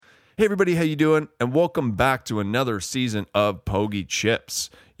Hey everybody, how you doing? And welcome back to another season of Pogie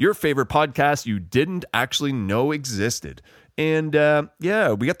Chips, your favorite podcast you didn't actually know existed. And we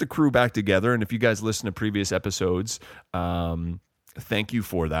got the crew back together. And if you guys listen to previous episodes, thank you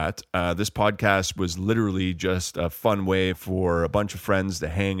for that. This podcast was literally just a fun way for a bunch of friends to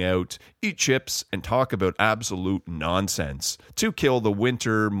hang out, eat chips, and talk about absolute nonsense to kill the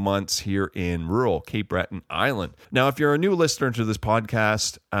winter months here in rural Cape Breton Island. Now, if you're a new listener to this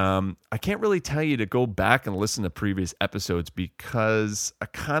podcast, I can't really tell you to go back and listen to previous episodes because I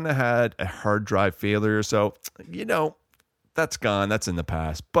kind of had a hard drive failure. So, that's gone. That's in the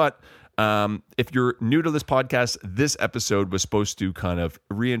past. But if you're new to this podcast, this episode was supposed to kind of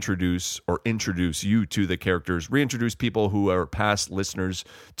reintroduce or introduce you to the characters, reintroduce people who are past listeners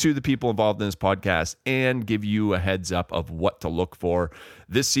to the people involved in this podcast, and give you a heads up of what to look for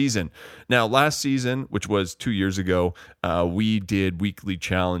this season. Now, last season, which was 2 years ago, we did weekly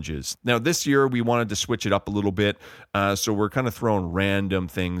challenges. Now, this year, we wanted to switch it up a little bit, so we're kind of throwing random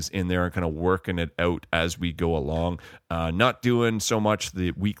things in there and kind of working it out as we go along. Not doing so much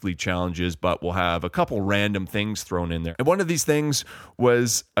the weekly challenges, but we'll have a couple random things thrown in there. And one of these things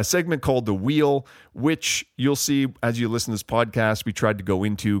was a segment called The Wheel, which you'll see as you listen to this podcast, we tried to go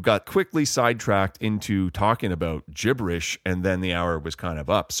into, got quickly sidetracked into talking about gibberish, and then the hour was kind of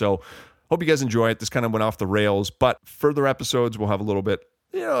up. So hope you guys enjoy it. This kind of went off the rails, but further episodes will have a little bit,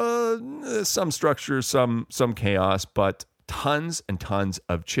 some structure, some chaos, but tons and tons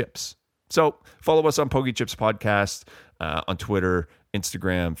of chips. So follow us on Pogie Chips Podcast on Twitter,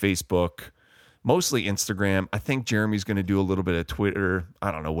 Instagram, Facebook, mostly Instagram. I think Jeremy's going to do a little bit of Twitter.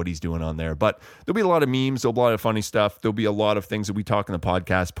 I don't know what he's doing on there, but there'll be a lot of memes. There'll be a lot of funny stuff. There'll be a lot of things that we talk in the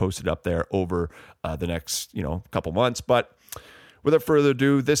podcast posted up there over the next, couple months. But without further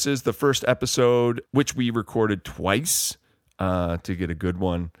ado, this is the first episode, which we recorded twice to get a good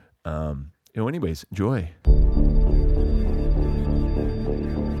one. Anyways, enjoy.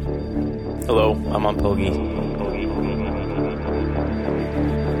 Hello, I'm on Pogie.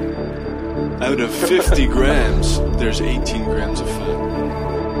 Out of 50 grams, there's 18 grams of fat.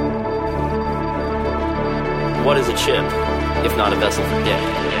 What is a chip, if not a vessel for dick?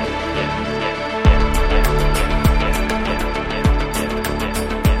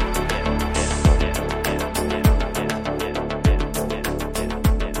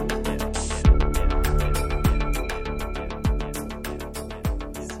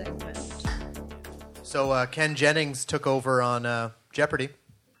 So Ken Jennings took over on Jeopardy.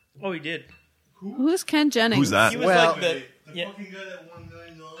 Oh, he did. Who's Ken Jennings? Who's that? He was Well, like the fucking guy that won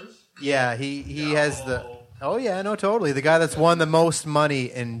 $1 million? Yeah, he has the... Oh, yeah, no, totally. The guy that's won the most money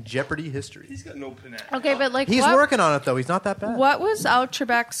in Jeopardy history. He's got no panache. Okay, but He's working on it, though. He's not that bad. What was Al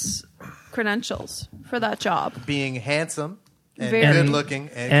Trebek's credentials for that job? Being handsome and Very- good-looking.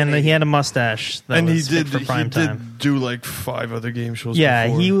 and he had a mustache. That And he was fit did for prime time. did do like 5 other game shows. Yeah,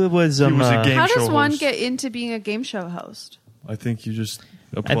 before. he was. He was a game How does show one host. get into being a game show host? I think you just.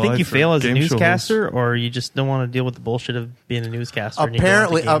 I think you fail as a game show newscaster, or you just don't want to deal with the bullshit of being a newscaster. and you go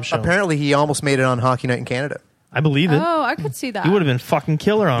Apparently, into game show. apparently, he almost made it on Hockey Night in Canada. I believe it. Oh, I could see that. He would have been fucking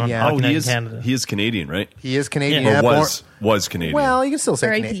killer on Yeah. Hockey Night he in is Canada. he is Canadian, right? He is Canadian. Yeah. Or Yeah, was Canadian. Well, you can still say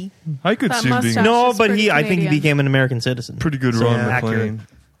Very Canadian. I could That see him being mustache. no, Just but pretty I think he Canadian. became an American citizen. pretty good So run the accurate. plane.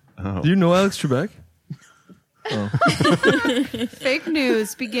 Oh. Do you know Alex Trebek? Fake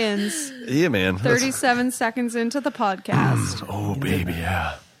news begins Yeah, man. 37 seconds into the podcast. Oh, baby,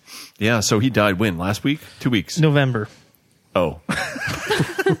 yeah. Yeah, so he died when? Last week? 2 weeks? November. Oh,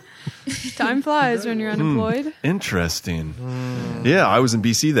 Time flies when you're unemployed. interesting. Yeah, I was in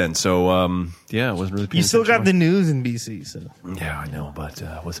BC then, so I wasn't really paying You still got attention. the news in BC, so Yeah, I know, but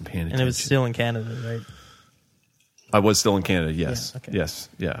I wasn't paying attention. and it was still in Canada, right? I was still in Canada, yes. Yeah, okay. Yes,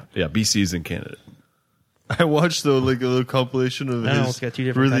 yeah. BC's in Canada. I watched a little compilation of I know, his it's got 2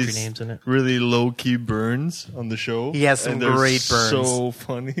 different really, country names in it. really low key burns on the show. He has some and they're great burns. So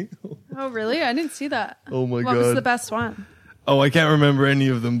funny. Oh, really? I didn't see that. Oh my What god. was the best one? Oh, I can't remember any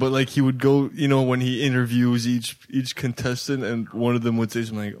of them, but like he would go, when he interviews each contestant, and one of them would say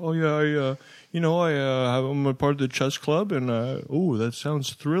something like, "Oh yeah, I'm a part of the chess club, and oh, that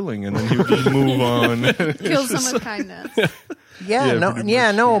sounds thrilling," and then he would just move on. Kill some with kindness. Yeah, No. pretty Yeah,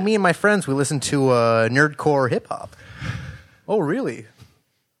 much. no. Me and my friends, we listen to nerdcore hip hop. Oh, really?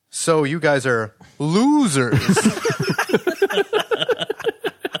 So you guys are losers.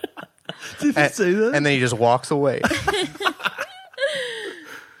 Did he say that? And then he just walks away.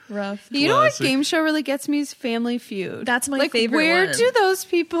 Rough. You know what Classic. game show really gets me is Family Feud. That's my favorite Where one. do those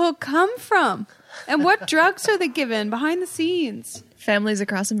people come from? And what drugs are they given behind the scenes? Families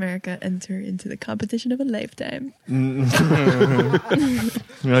across America enter into the competition of a lifetime.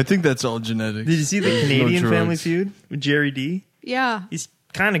 I think that's all genetic. Did you see the Canadian No Family drugs. Feud with Jerry D? Yeah. He's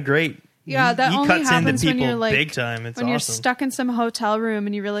kind of great. Yeah, that he only cuts into happens when people you're like big time. It's when you're awesome. stuck in some hotel room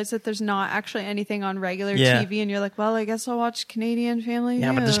and you realize that there's not actually anything on regular Yeah. TV, and you're like, well, I guess I'll watch Canadian Family.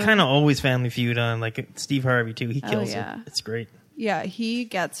 Yeah, but there's Feud. kind of always Family Feud on. Like Steve Harvey too. He kills yeah. it. It's great. Yeah, he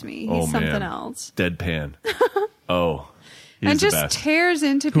gets me. Oh, He's something man. else, Deadpan. Oh, he's and the just best. tears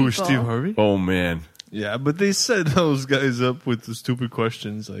into people. Who is Steve Harvey? Oh man, Yeah, but they set those guys up with the stupid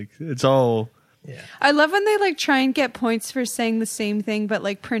questions. Like, it's all... I love when they like try and get points for saying the same thing but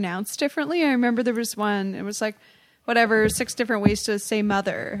like pronounced differently. I remember there was one. It was like whatever 6 different ways to say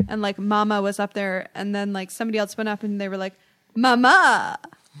mother, and like mama was up there, and then like somebody else went up and they were like mama,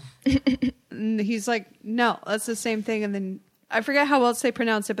 and he's like, no, that's the same thing. And then I forget how else they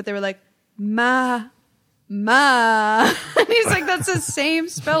pronounce it, but they were like ma. And he's like, that's the same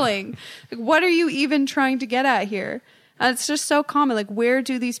spelling. Like, what are you even trying to get at here? And it's just so common. Like, where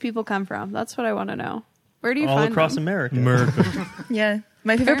do these people come from? That's what I want to know. Where do you All find across them? America. Yeah.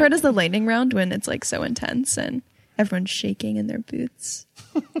 My favorite part is the lightning round when it's like so intense and everyone's shaking in their boots.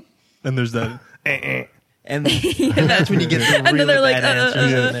 And there's that... And that's when you get the And then really they're like, bad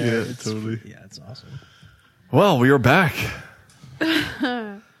answers. Yeah, in there. yeah, It's- totally. Yeah, it's awesome. well, we are back.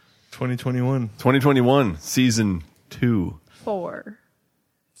 2021. 2021 season 2. 4.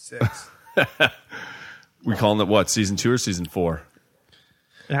 6. We calling it what? Season 2 or season 4?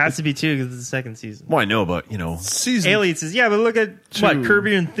 It has to be 2 because it's the second season. Well, I know, but Season... Alien says, yeah, but look at what 2. Curb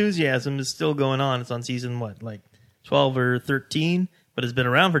Your Enthusiasm is still going on. It's on season what, like 12 or 13, but it's been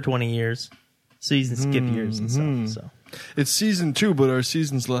around for 20 years. So you can skip years and stuff. So It's season 2, but our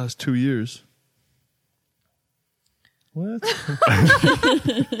seasons last 2 years. What?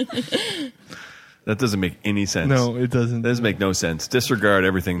 that doesn't make any sense. No, it doesn't. That doesn't make no sense. Disregard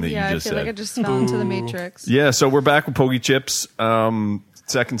everything that Yeah, you I just feel said. like I just fell into the Matrix. Yeah, so we're back with Pokey Chips.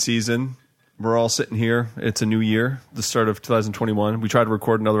 Second season. We're all sitting here. It's a new year, the start of 2021. We tried to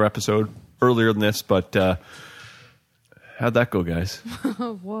record another episode earlier than this, but how'd that go, guys?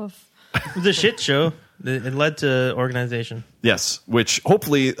 Woof. it was a shit show. It led to organization. Yes, which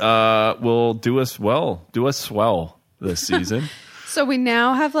hopefully will do us well this season. So we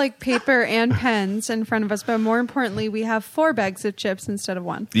now have like paper and pens in front of us, but more importantly, we have 4 bags of chips instead of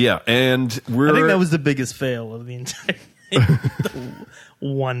 1. Yeah, and we're... I think that was the biggest fail of the entire thing.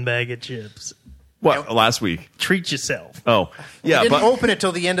 One bag of chips. What, last week? Treat yourself. Oh, yeah, Didn't but open it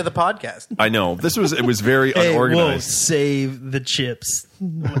till the end of the podcast. I know. It was very Hey, whoa, unorganized. save the chips.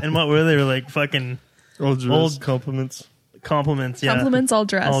 And what were they? Were like fucking Old compliments. compliments. Yeah. Compliments all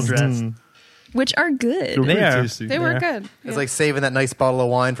dressed. All dressed. Which are good. They're They pretty are. tasty. They were Yeah. good. It's like saving that nice bottle of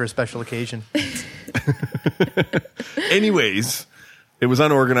wine for a special occasion. Anyways, it was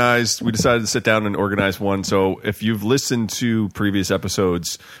unorganized. We decided to sit down and organize one. So if you've listened to previous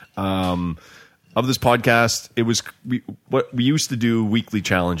episodes of this podcast, what we used to do weekly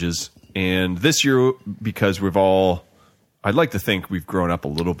challenges. And this year, because I'd like to think we've grown up a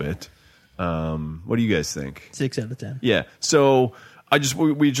little bit. What do you guys think? 6 out of 10. Yeah. So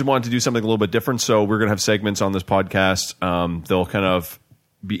we just wanted to do something a little bit different. So we're going to have segments on this podcast. They'll kind of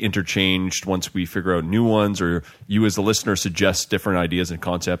be interchanged once we figure out new ones, or you as the listener suggest different ideas and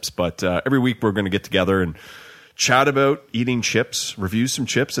concepts. But every week we're going to get together and chat about eating chips, review some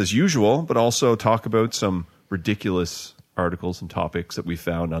chips as usual, but also talk about some ridiculous articles and topics that we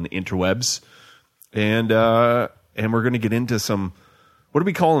found on the interwebs. And we're going to get into some, what are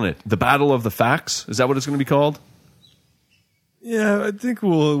we calling it? The Battle of the Facts? Is that what it's going to be called? Yeah, I think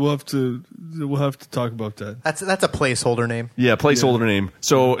we'll have to talk about that. That's a placeholder name. Yeah, placeholder name.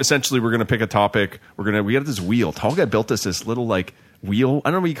 So essentially, we're going to pick a topic. We have this wheel. Tall guy built us this little like wheel. I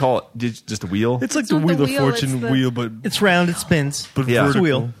don't know what you call it. Just a wheel. It's like It's the not the Wheel of wheel, Fortune it's the- wheel, but It's round, it spins. Yeah. It's a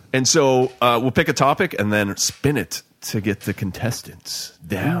wheel. And so we'll pick a topic and then spin it to get the contestants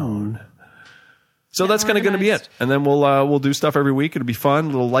down. So that's kind of going to be it. organized. And then we'll do stuff every week. It'll be fun, a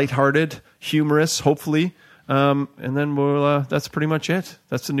little lighthearted, humorous, hopefully. And then that's pretty much it.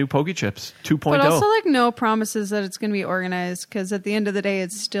 That's the new Pokey Chips 2.0. But also, like, no promises that it's going to be organized, because at the end of the day,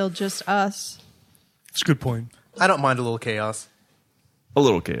 it's still just us. it's a good point. I don't mind a little chaos. A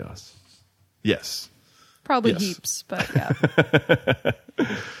little chaos. Yes. Probably Yes. heaps, but yeah.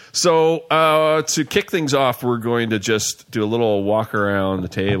 So to kick things off, we're going to just do a little walk around the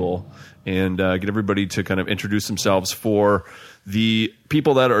table and get everybody to kind of introduce themselves for the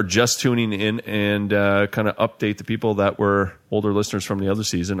people that are just tuning in, and kind of update the people that were older listeners from the other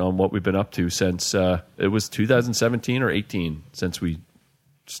season on what we've been up to since it was 2017 or 18 since we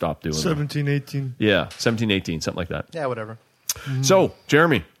stopped doing them. 17, 18. Yeah, 17, 18, something like that. Yeah, whatever. So,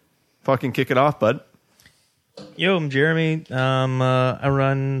 Jeremy, fucking kick it off, bud. Yo, I'm Jeremy. I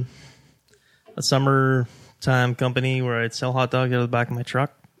run a summertime company where I'd sell hot dogs out of the back of my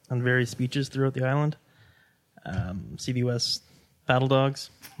truck on various beaches throughout the island. CB West paddle dogs.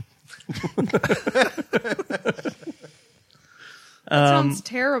 That sounds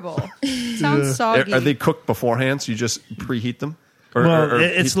terrible. Sounds soggy. Are they cooked beforehand, so you just preheat them? Or, Well, or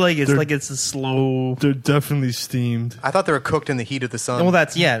it's a slow. They're definitely steamed. I thought they were cooked in the heat of the sun. Well,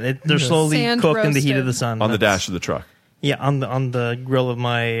 they're slowly Sand cooked in the heat of roasted. the sun. on the That's- dash of the truck. Yeah, on the grill of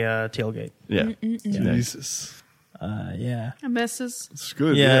my tailgate. Yeah. Jesus. Yeah, Misses. It's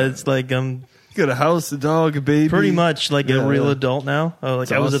good. yeah. It's like You got a house, a dog, a baby. pretty much like Yeah, a real yeah. adult now.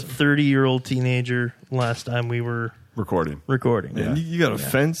 That's I was a awesome. 30-year-old teenager last time we were Recording. recording. Yeah. You got a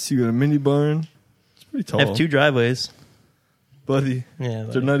fence, you got a mini barn. It's pretty tall. I have 2 driveways. Buddy. Yeah,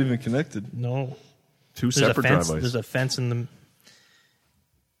 They're not even connected. No, 2 there's a separate fence. driveways. There's a fence in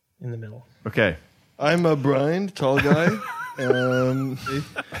the middle. Okay. I'm a Brian, tall guy.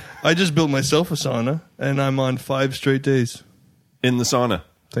 I just built myself a sauna, and I'm on 5 straight days. In the sauna.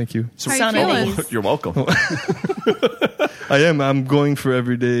 Thank you. So How you Sauna feeling? days. You're welcome. I am. I'm going for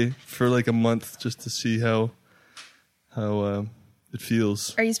every day for like a month just to see how it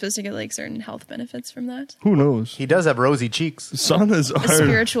feels. Are you supposed to get like certain health benefits from that? Who knows? He does have rosy cheeks. Saunas A are.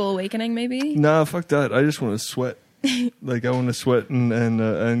 spiritual awakening, maybe? Nah, fuck that. I just want to sweat. Like I want to sweat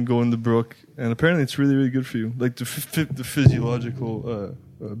and go in the brook. And apparently, it's really really good for you. Like the physiological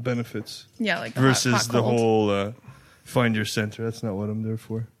benefits Yeah, like the versus hot, the cold. whole find your center. That's not what I'm there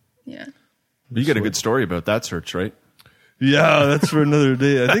for. Yeah. You got a good story about that search, right? Yeah, that's for another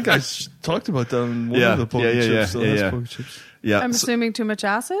day. I think I talked about that on one Yeah, of the poke yeah, chips. yeah, the yeah, last yeah. poke chips. Yeah. I'm assuming too much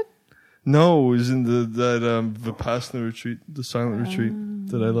acid. No, it was in that Vipassana retreat, the silent retreat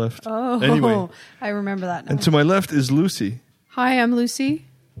that I left. Oh, Anyway, I remember that now. and to my left is Lucy. Hi, I'm Lucy.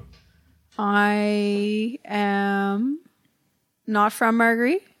 I am not from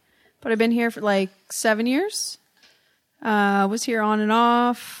Marguerite, but I've been here for like 7 years. Was here on and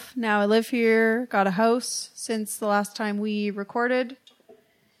off. Now I live here. Got a house since the last time we recorded.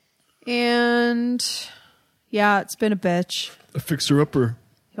 And yeah, it's been a bitch. A fixer-upper.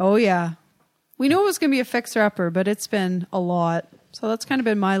 Oh yeah. We knew it was going to be a fixer-upper, but it's been a lot. So that's kind of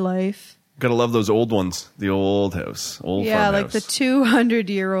been my life. Gotta love those old ones. The old house. Old Yeah, farmhouse. like the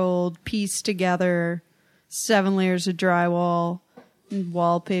 200-year-old pieced together, 7 layers of drywall and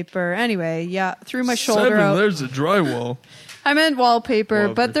wallpaper. Anyway, yeah, threw my shoulder 7 out. layers of drywall. I meant wallpaper,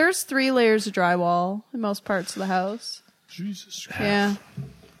 Wallpaper. but there's 3 layers of drywall in most parts of the house. Jesus Christ. Yeah.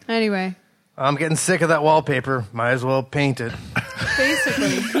 Anyway, I'm getting sick of that wallpaper. Might as well paint it.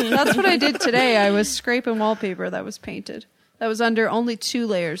 basically, that's what I did today. I was scraping wallpaper that was painted. That was under only 2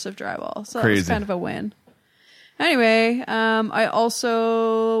 layers of drywall. So that was Crazy. kind of a win. Anyway, I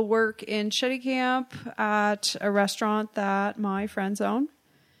also work in Shetty Camp at a restaurant that my friends own.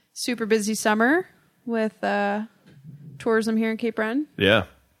 Super busy summer with tourism here in Cape Breton. Yeah.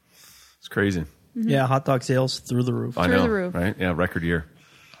 It's crazy. Yeah, hot dog sales through the roof. I Through know. the roof. Right? Yeah, record year.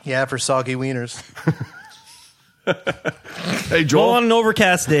 Yeah, for soggy wieners. Hey, Well, Joel. on an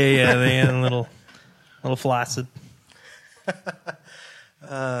overcast day, yeah, they get a little flaccid.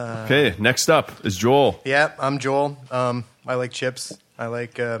 Okay, next up is Joel. Yeah, I'm Joel. I like chips. I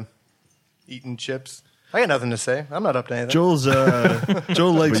like eating chips. I got nothing to say. I'm not up to anything.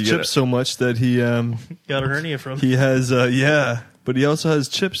 Joel likes you get chips it. so much that he Got a hernia from. has but he also has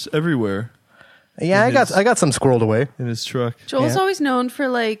chips everywhere Yeah, I got some squirreled away. in his truck. Joel's Yeah. always known for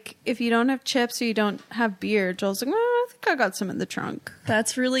like, if you don't have chips or you don't have beer, Joel's like, I think I got some in the trunk.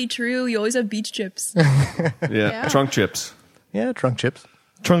 That's really true. You always have beach chips. Yeah. Trunk chips. Yeah, trunk chips.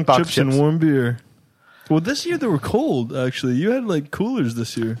 Trunk Box chips and chips. warm beer. Well, this year they were cold. Actually, you had like coolers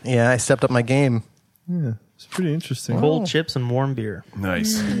this year. Yeah, I stepped up my game. Yeah, it's pretty interesting. Cold chips and warm beer.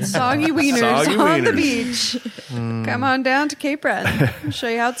 Nice. Soggy wieners Soggy on the wieners. beach. Come on down to Cape Breton. I'll show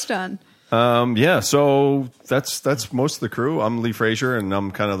you how it's done. Yeah, so that's most of the crew. I'm Lee Frazier, and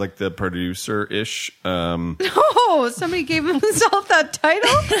I'm kind of like the producer-ish. Oh, somebody gave himself that title?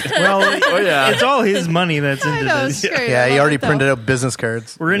 Well, Oh, yeah. it's all his money that's I into know, this. it's great. Yeah, I he love already it, though. printed out business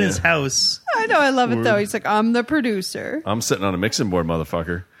cards. We're in his house. I know, I love it though. He's like, I'm the producer. I'm sitting on a mixing board,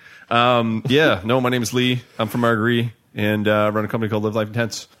 motherfucker. Yeah, no, my name is Lee. I'm from Marguerite, and run a company called Live Life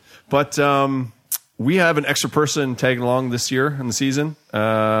Intense. But we have an extra person tagging along this year in the season,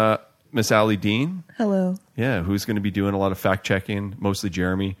 Miss Allie Dean. Hello. Yeah, who's going to be doing a lot of fact checking, mostly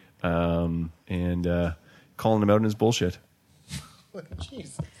Jeremy, and calling him out in his bullshit.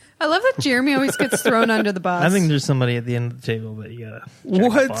 I love that Jeremy always gets thrown under the bus. I think there's somebody at the end of the table that you gotta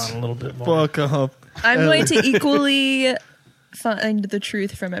check up on a little bit more. Fuck up. I'm going to equally find the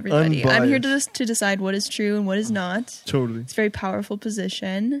truth from everybody. I'm here to decide what is true and what is not. Totally. It's a very powerful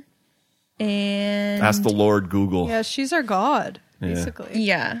position. And Ask the Lord Google. Yeah, she's our god, Yeah. basically.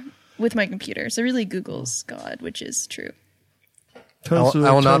 yeah, with my computer. So really Google's God, which is true. I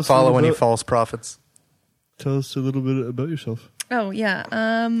will not follow any false prophets. Tell us a little bit about yourself. Oh, yeah.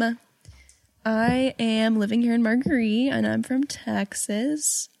 I am living here in Marguerite, and I'm from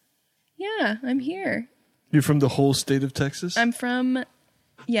Texas. Yeah, I'm here. You're from the whole state of Texas? I'm from,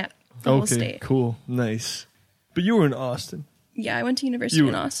 the whole state. Cool. Nice. But you were in Austin. Yeah, I went to university You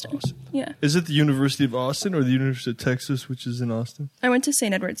in were in Austin. Austin. Yeah. Is it the University of Austin or the University of Texas, which is in Austin? I went to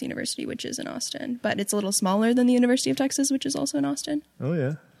St. Edward's University, which is in Austin, but it's a little smaller than the University of Texas, which is also in Austin. Oh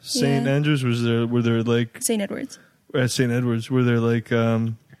yeah. St. Yeah. Andrews, were there like St. Edward's. at St. Edward's, were there like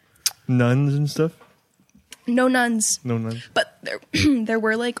nuns and stuff? No nuns. No nuns. But there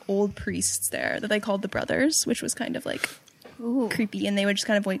were like old priests there that they called the brothers, which was kind of like creepy, and they would just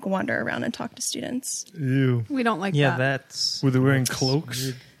kind of like wander around and talk to students. Ew. We don't like Yeah, that. that's. Were they wearing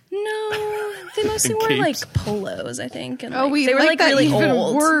cloaks? No, they mostly And wore capes. like polos, I think. And Oh, we they were like that really even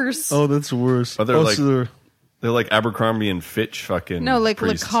old. worse. Oh, that's worse. But they're like- so They're like Abercrombie and Fitch fucking No, like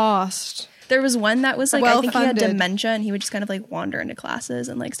priests. Lacoste. There was one that was like I think he had Well-funded. dementia, and he would just kind of like wander into classes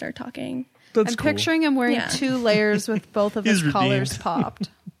and like start talking. that's I'm cool. picturing him wearing Yeah. 2 layers with both of his He's collars redeemed. popped.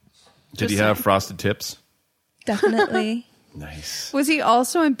 Did he have frosted tips? Definitely. Nice. Was he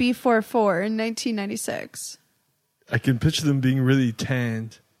also in B44 in 1996? I can picture them being really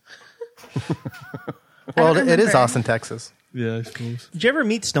tanned. Well, don't it is remember. Austin, Texas. Yeah, I suppose. Did you ever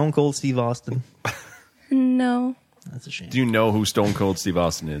meet Stone Cold Steve Austin? No. That's a shame. Do you know who Stone Cold Steve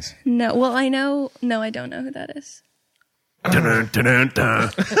Austin is? No. Well, I know. No, I don't know who that is. Dun, dun, dun, dun.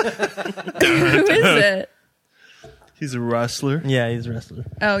 Who is it? He's a wrestler. Yeah, he's a wrestler.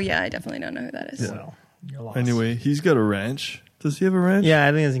 Oh, yeah, I definitely don't know who that is. Well, you're lost. Anyway, he's got a ranch. Does he have a ranch? Yeah,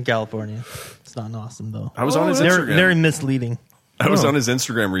 I think it's in California. It's not in Austin though. I was on his They're Instagram. very misleading. I was on his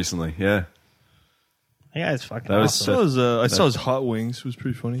Instagram recently. Yeah. Yeah, it's fucking That was awesome. I saw his hot wings. It was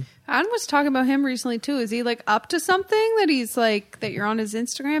pretty funny. Adam was talking about him recently too. Is he like up to something that he's like that you're on his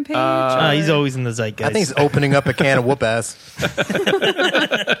Instagram page? He's or- always in the zeitgeist. I think he's opening up a can of whoop ass.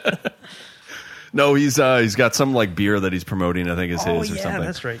 No, he's got some like beer that he's promoting. I think is Oh, his or yeah, something.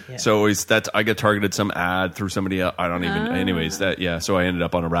 that's right, yeah. So I get targeted some ad through somebody else. I don't even. Anyways, So I ended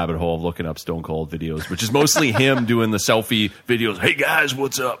up on a rabbit hole of looking up Stone Cold videos, which is mostly him doing the selfie videos. Hey guys,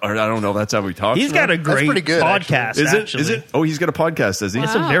 what's up? Or I don't know. That's how he talks. he's got a That's great pretty good, podcast. Is it? Actually. Is it? Oh, he's got a podcast. Is he?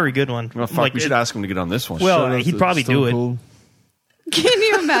 It's a very good one. Well, fuck. Like, We should ask him to get on this one. Well, Shout out he'd to probably Stone do it. Cold. Can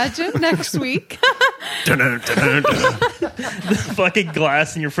you imagine next week? Dun, dun, dun, dun, dun. fucking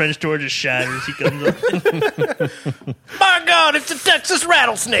glass in your French door just shatters. He comes up. My God, it's a Texas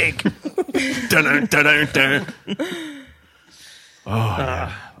rattlesnake. Dun, dun, dun, dun. Oh,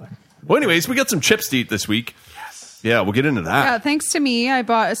 yeah. Well, anyways, we got some chips to eat this week. Yes. Yeah, we'll get into that. Yeah, thanks to me, I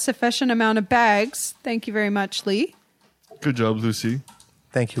bought a sufficient amount of bags. Thank you very much, Lee. Good job, Lucy.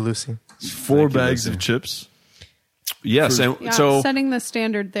 Thank you, Lucy. 4 Thank you, bags Lucy. of chips. Yes, and Yeah, so setting the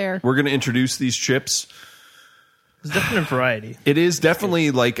standard there. we're going to introduce these chips. It's different variety. It is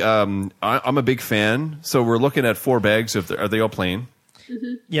definitely like I'm a big fan. So we're looking at 4 bags. Are they all plain?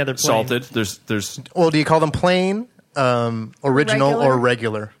 Yeah, they're plain. Salted. There's Well, do you call them plain, original, Regular? or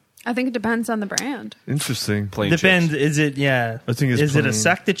regular? I think it depends on the brand. Interesting. plain Depends. chips. Is it? Yeah. I think it's Is it a plain.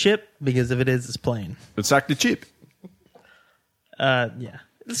 secta chip? Because if it is, it's plain. It's sack to chip. Yeah.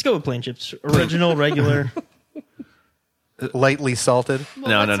 Let's go with plain chips. Original, regular. Lightly salted. No.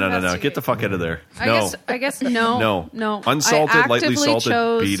 let's Get investigate. the fuck out of there. I guess no. No. Unsalted, I lightly actively salted.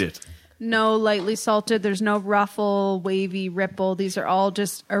 chose Beat it. No lightly salted. There's no ruffle, wavy, ripple. These are all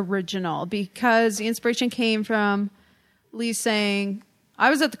just original because the inspiration came from Lee saying,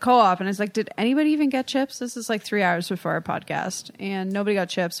 I was at the co-op and I was like, did anybody even get chips? This is like 3 hours before our podcast and nobody got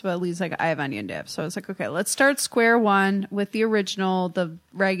chips, but Lee's like, I have onion dip. So I was like, okay, let's start square one with the original, the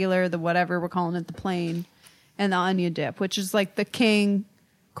regular, the whatever we're calling it, the plain, and the onion dip, which is like the king,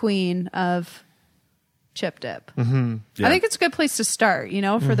 queen of chip dip. Mm-hmm. Yeah. I think it's a good place to start,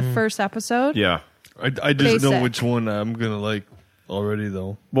 for the first episode. Yeah. I just know Basic. which one I'm going to like already,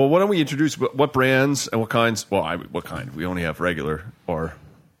 though. Well, why don't we introduce what brands and what kinds? Well, what kind? We only have regular or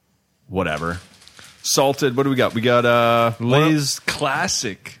whatever. Salted. What do we got? We got Lay's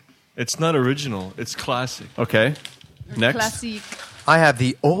Classic. It's not original. It's classic. Okay. Next. Classique. I have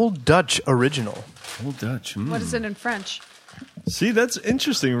the Old Dutch original. Old Dutch. What is it in French? See, that's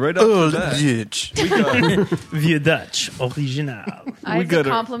interesting. Right off Old the bat. bitch. We got, Vieux Dutch Original. I have got the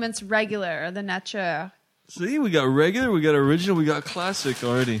our- compliments regular, the nature. see, we got regular, we got original, we got classic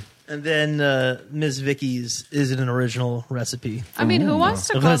already. And then Miss Vicky's is it an original recipe? I mean, who wants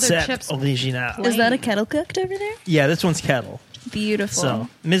to call their Recept chips? original. Is that a kettle cooked over there? Yeah, this one's kettle. Beautiful. So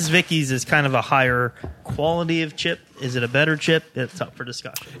Miss Vicky's is kind of a higher quality of chip. Is it a better chip? It's up for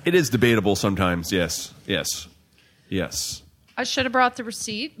discussion. It is debatable sometimes. Yes. Yes. Yes. I should have brought the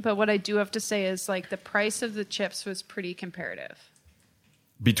receipt, but what I do have to say is like the price of the chips was pretty comparative.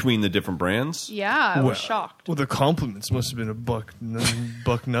 Between the different brands. Yeah, I was shocked. Well, the compliments must have been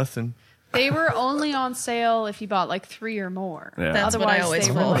buck nothing. They were only on sale if you bought like 3 or more. Yeah. That's what I Otherwise, always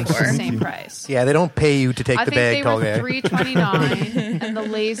they were fall like for. the same price. Yeah, they don't pay you to take I the think bag, they tall were guy. $3.29, and the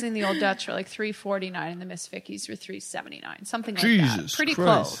Lay's and the Old Dutch were like $3.49, and the Miss Vicky's were $3.79, something like that. Jesus Pretty Christ.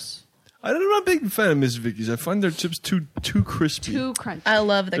 close. I'm not a big fan of Miss Vicky's. I find their chips too crispy. Too crunchy. I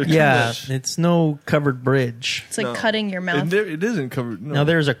love the They're crunch. Yeah, much. it's no covered bridge. It's like No. cutting your mouth. It isn't covered. No. Now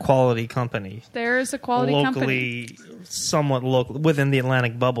there's a quality company, There is a quality company. locally, somewhat local within the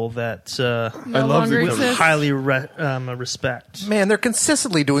Atlantic bubble that No I love longer the we exists. highly respect. Man, they're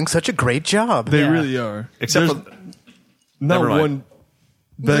consistently doing such a great job. They Yeah. really are. Except There's for not Never mind. one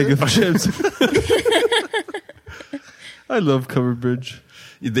bag of chips. I love Covered Bridge.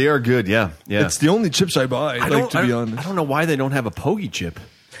 they are good. Yeah. Yeah. It's the only chips I buy. I Like, to be I honest. don't know why they don't have a Pogey chip.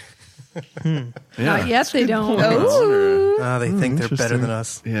 Not yet, they don't. They think they're better interesting. than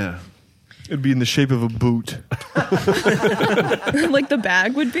us. Yeah. It'd be in the shape of a boot. Like the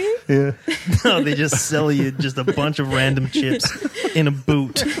bag would be. Yeah. No, they just sell you just a bunch of random chips in a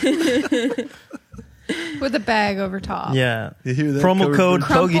boot. With a bag over top. Yeah. You hear that? Promo Covered code Bridge?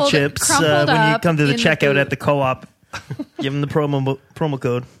 Pogie Crumpled- Chips crumpled when you up come to the in the checkout boot. at the co-op. Give them the promo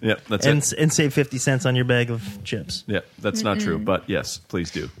code. Yeah. That's and, it. and save 50 cents on your bag of chips. Yeah. That's not true. But yes,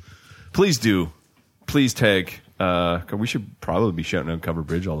 please do. Please do. Please tag. We should probably be shouting out Covered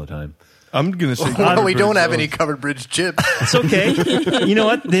Bridge all the time. I'm gonna say. Well, Covered we don't Bridge, have though. any Covered Bridge chips. It's okay. You know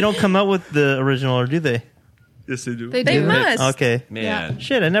what? They don't come out with the original, or do they? Yes, they do. They They do. must. Okay. Man.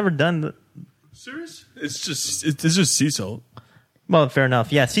 Shit, I never done the... Serious? It's just sea salt. Well, fair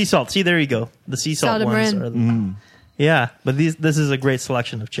enough. Yeah, sea salt. See, there you go. The sea salt Salt and ones. Brin. Are the, Yeah, but this is a great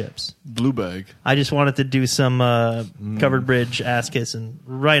selection of chips. Blue bag. I just wanted to do some Covered Bridge ass kissing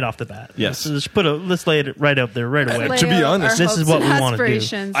right off the bat. Yes. Let's lay it right out there right away. Lay To be out honest, our this is hopes what and we wanna do.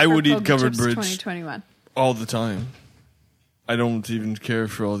 aspirations I for would eat Pogie Covered Chips Bridge. 2021. All the time. I don't even care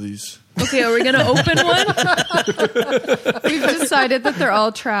for all these. Okay, are we gonna open one? We've decided that they're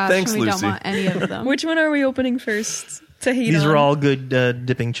all trash Thanks, and we Lucy. don't want any of them. Which one are we opening first? To hate These on? are all good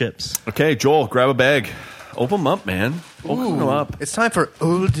dipping chips. Okay, Joel, grab a bag. Open them up, man. Open them up. It's time for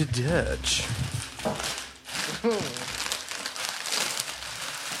Old Dutch.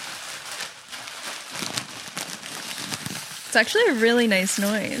 It's actually a really nice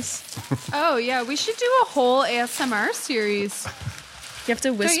noise. Oh, yeah. We should do a whole ASMR series. You have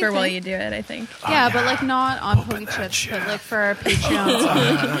to whisper while think? you do it, I think. Yeah, but like not on Pogie Chips, but like for our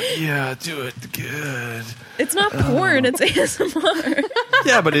Patreon. Yeah, do it good. It's not porn, it's ASMR.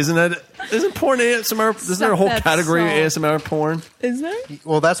 Yeah, but isn't porn ASMR? Isn't there a whole That's category of so- ASMR porn? Is there?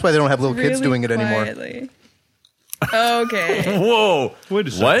 Well, that's why they don't have little kids Really doing it anymore. quietly. Okay. Whoa. Wait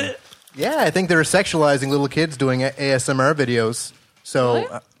a second. What? Yeah, I think they're sexualizing little kids doing ASMR videos. So, Really?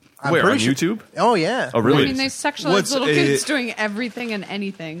 I'm Where, pretty on sure- YouTube? Oh yeah. Oh, I really? mean, they sexualize What's little a- kids doing everything and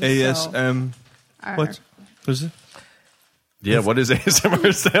anything. ASM. So, What? What is it? Yeah, what does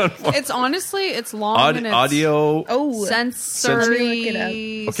ASMR stand for? It's honestly, it's long and it's Audio. Oh, sensory. Let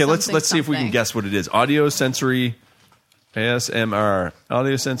me Okay, let's see if we can guess what it is. Audio sensory ASMR.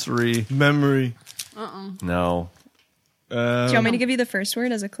 Audio sensory. Memory. No. do you want me to give you the first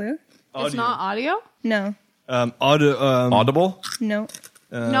word as a clue? It's not audio? No. Audible? No.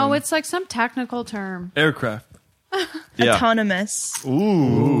 No, it's like some technical term. Aircraft. Yeah. Autonomous.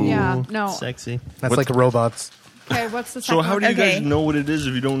 Ooh. Yeah, no. Sexy. That's like robots. Okay, what's the So second how do you Okay. guys know what it is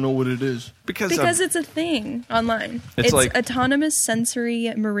if you don't know what it is? Because It's a thing online. It's It's like- autonomous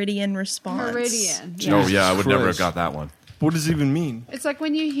sensory meridian response. Meridian. oh yeah, I would never have Christ. got that one. What does it even mean? It's like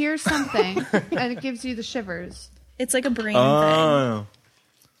when you hear something and it gives you the shivers. It's like a brain thing. Oh.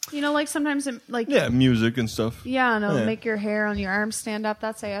 You know, like sometimes it, like Yeah, music and stuff. yeah, and it'll Yeah. make your hair on your arms stand up.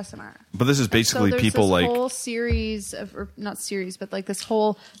 That's ASMR. But this is basically so there's people this like whole series of, or not series, but like this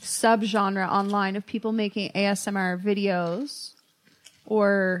whole subgenre online of people making ASMR videos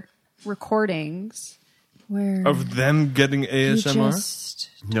or recordings where Of them getting you ASMR? just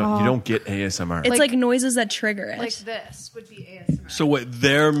No, you don't get ASMR. It's like noises that trigger it. Like this would be ASMR. So what?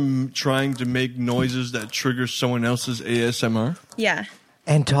 They're trying to make noises that trigger someone else's ASMR. Yeah.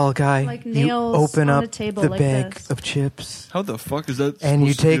 And tall guy, Like you nails open on up a table the like bag this. of chips, How the fuck is that? and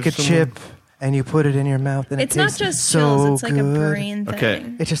you supposed to take a give someone- chip and you put it in your mouth, and It's it not tastes just so chills, it's like a good. brain thing.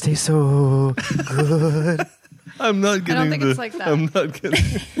 Okay. It just tastes so good. I'm not getting. I don't think it's like that. I'm not getting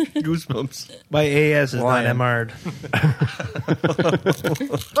goosebumps. By AS is Lion. not MR'd.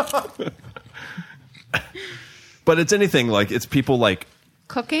 But it's anything like it's people like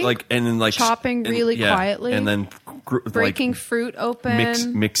Cooking, and then like chopping really quietly, and then breaking fruit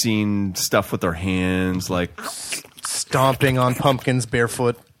open. mixing stuff with their hands, like Stomping on pumpkins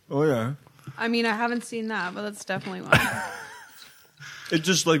barefoot. Oh yeah. I mean, I haven't seen that, but that's definitely one. It's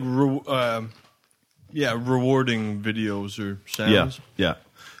just like rewarding videos or yeah, sounds. yeah.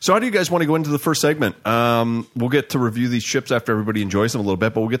 So how do you guys want to go into the first segment? We'll get to review these chips after everybody enjoys them a little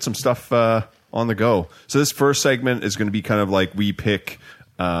bit, but we'll get some stuff on the go. So this first segment is going to be kind of like we pick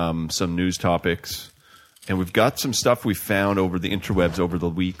some news topics, and we've got some stuff we found over the interwebs over the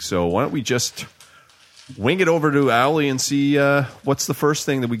week. So why don't we just wing it over to Allie and see what's the first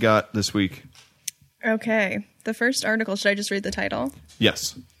thing that we got this week? Okay. The first article, should I just read the title?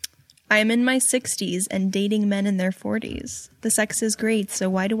 Yes. I am in my 60s and dating men in their 40s. The sex is great, so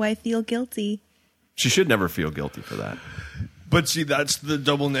why do I feel guilty? She should never feel guilty for that. But see, that's the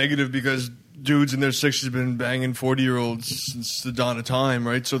double negative because dudes in their 60s have been banging 40-year-olds since the dawn of time,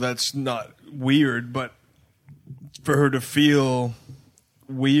 right? So that's not weird, but for her to feel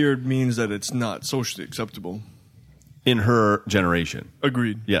weird means that it's not socially acceptable. In her generation.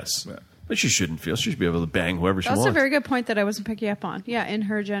 Agreed. Yes. Yeah. But she shouldn't feel. She should be able to bang whoever she That's wants. a very good point that I wasn't picking up on. Yeah, in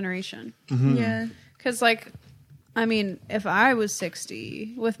her generation. Yeah. Because, like, I mean, if I was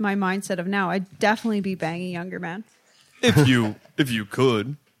 60 with my mindset of now, I'd definitely be banging younger men. If you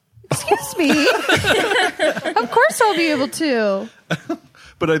could. Excuse me. Of course I'll be able to.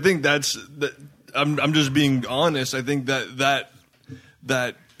 But I think that's I'm just being honest. I think that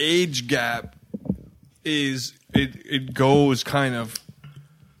age gap is it goes kind of.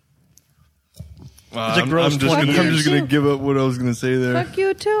 It grows I'm 20 just years. going to give up what I was going to say there. Fuck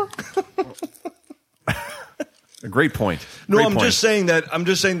you too. A great point. No, Great I'm point. just saying that a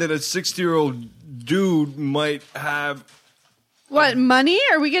 60-year-old dude might have What, money?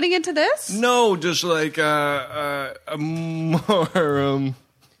 Are we getting into this? just like a more.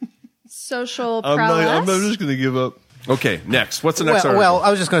 Social I'm prowess? not just going to give up. Okay, next. What's the next Well, article? I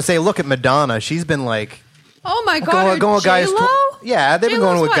was just going to say, look at Madonna. She's been like, Oh my God, going with guys. J-Lo? Yeah, they've been J-Lo's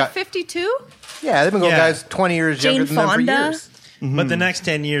going with what, guys. 52? Yeah, they've been going Yeah. guys 20 years Jane younger than them for Fonda? years. But the next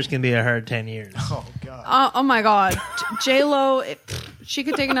 10 years can be a hard 10 years. Oh my God. J-Lo, she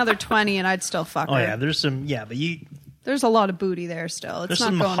could take another 20 and I'd still fuck Oh, her. yeah. There's some, but There's a lot of booty there still. It's there's not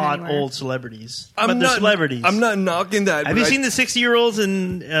some going hot anywhere. old celebrities. But they're celebrities. I'm not knocking that. Have but you seen the 60-year-olds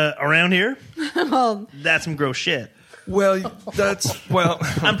in around here? Well, That's some gross shit. Well,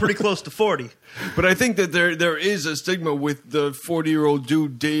 I'm pretty close to 40. but I think that there is a stigma with the 40-year-old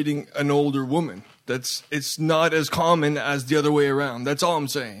dude dating an older woman. It's not as common as the other way around. That's all I'm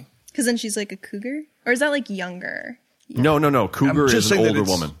saying. Because then she's like a cougar? Or is that like younger? No. Cougar I'm just is an saying that older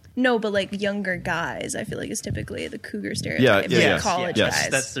it's- woman. No, but like younger guys, I feel like is typically the cougar stereotype. Yeah, like yes, college yes. guys.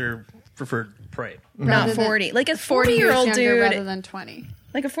 That's their preferred prey. not Rather than 40. Like a 40 years 40-year-old younger rather dude. than 20.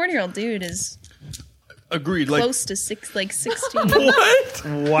 Like a 40-year-old dude is Agreed. Like close to 16. What?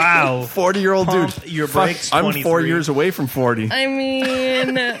 Wow. 40-year-old dude. Pump your Fuck, brakes, I'm 23. 4 years away from 40. I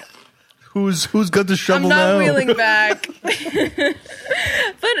mean, who's got the I'm shovel not now? wheeling back.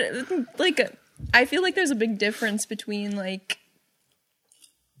 But like, I feel like there's a big difference between like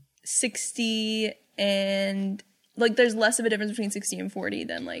 60 and like there's less of a difference between 60 and 40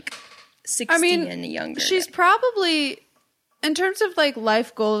 than like 60 I mean, and younger. she's probably, in terms of like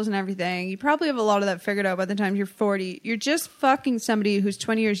life goals and everything, you probably have a lot of that figured out by the time you're 40. You're just fucking somebody who's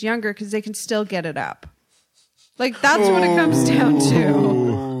 20 years younger because they can still get it up. Like, that's what it comes down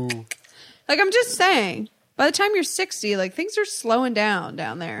to. Like, I'm just saying, by the time you're 60, like, things are slowing down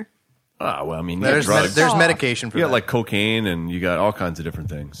there. Ah, well, I mean, you There's, got drugs. there's medication for You got that. like cocaine and you got all kinds of different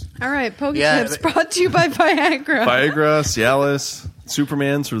things. All right, Poke Yeah, Tips but- brought to you by Viagra. Viagra, Cialis,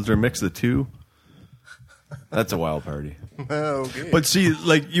 Superman, so they're a mix of the two. That's a wild party. Okay. But see,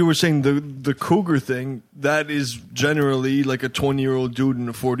 like you were saying, the cougar thing, that is generally like a 20-year-old dude and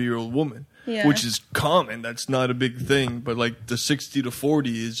a 40-year-old woman, Yeah. which is common. That's not a big thing. But like the 60 to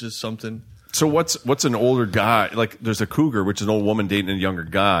 40 is just something. So what's an older guy? Like, there's a cougar, which is an old woman dating a younger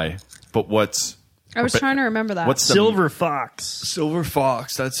guy. But what's I was trying to remember that. what's the, Silver Fox. Silver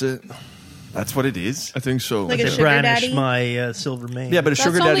fox, that's it. That's what it is. I think so. Like a To sugar brandish daddy? my silver mane. Yeah, but a That's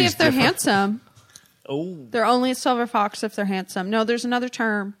sugar only daddy's if they're different. handsome. oh, They're only a silver fox if they're handsome. No, there's another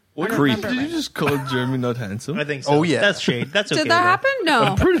term. I don't creep? remember Did you right. just call Jeremy not handsome? I think so. Oh, yeah. That's shade. That's okay. Did that though. happen?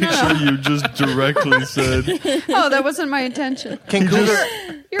 No. Pretty sure you just directly said. Oh, that wasn't my intention. King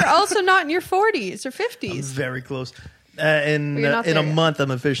Cougar. You're also not in your 40s or I'm 50s. very close. In Well, you're not in a there yet. month,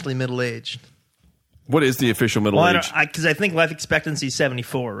 I'm officially middle aged. What is the official middle Well, age? because I think life expectancy is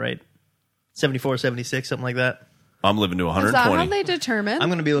 74, right? 74, 76, something like that. I'm living to Is that how 120. they determine? I'm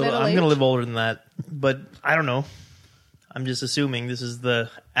going to be middle I'm age? going to live older than that, but I don't know. I'm just assuming this is the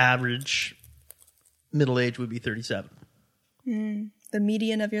average middle age would be 37. The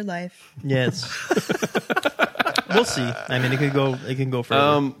median of your life. Yes. We'll see. I mean, it can go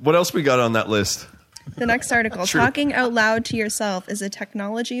further. What else we got on that list? The next article, Sure. talking out loud to yourself is a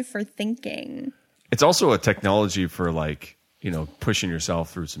technology for thinking. It's also a technology for like, pushing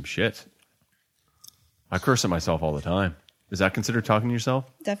yourself through some shit. I curse at myself all the time. Is that considered talking to yourself?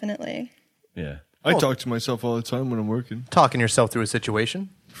 Definitely. Yeah. I talk to myself all the time when I'm working. Talking yourself through a situation.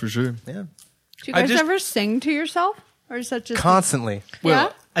 For sure. Yeah. Do you I guys just- ever sing to yourself? Or is that just... Constantly.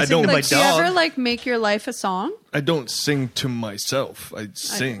 yeah? I I sing don't. to my Like, do you dog. ever, like, make your life a song? I don't sing to myself. I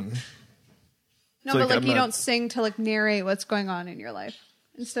sing. No, It's but, like like, I'm you not- don't sing to, like, narrate what's going on in your life.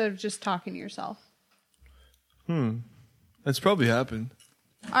 Instead of just talking to yourself. That's probably happened.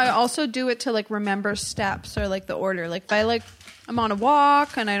 I also do it to, like, remember steps or, like, the order. Like, if I, like, I'm on a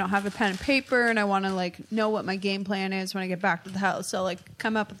walk and I don't have a pen and paper and I want to, like, know what my game plan is when I get back to the house, I'll, like,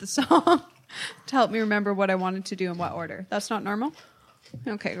 come up with a song to help me remember what I wanted to do in what order. That's not normal?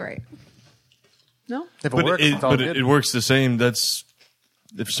 Okay, great. No? If it But works, it's all good. it works the same. That's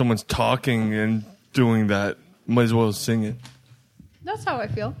if someone's talking and doing that, might as well sing it. That's how I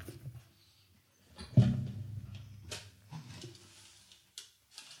feel.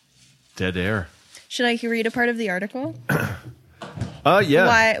 Dead air. Should I read a part of the article?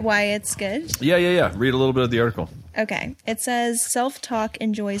 Yeah. Why it's good? Yeah. Read a little bit of the article. Okay. It says self-talk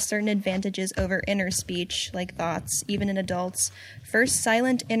enjoys certain advantages over inner speech, like thoughts, even in adults. First,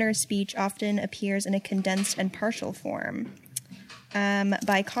 silent inner speech often appears in a condensed and partial form.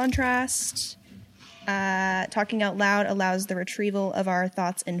 By contrast, talking out loud allows the retrieval of our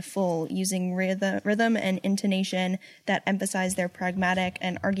thoughts in full, using rhythm and intonation that emphasize their pragmatic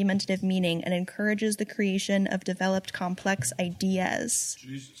and argumentative meaning and encourages the creation of developed complex ideas.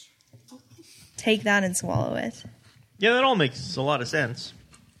 Jesus. Take that and swallow it. Yeah, that all makes a lot of sense.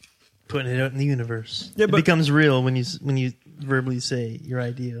 Putting it out in the universe. Yeah, it but- becomes real when you verbally say your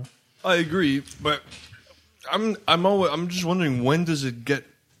idea. I agree, but I'm just wondering, when does it get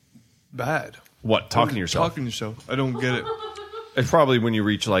bad? What? Talking to yourself? Talking to yourself. I don't get it. It's probably when you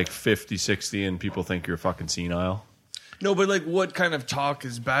reach like 50, 60 and people think you're fucking senile. No, but like, what kind of talk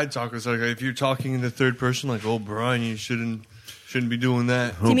is bad talk? It's like if you're talking in the third person, like, "Oh, Brian, you shouldn't be doing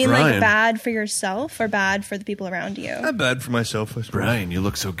that." Do you mean Brian. like bad for yourself or bad for the people around you? Not bad for myself, I suppose. Brian, you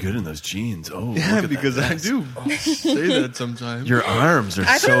look so good in those jeans. Oh, Yeah, look at because that I do say that sometimes. Your arms are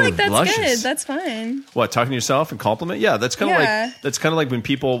I so feel like that's luscious. good. That's fine. What, talking to yourself and compliment? Yeah, that's kind of Yeah. like when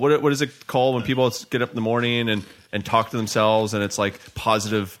people what is it called when people get up in the morning and talk to themselves and it's like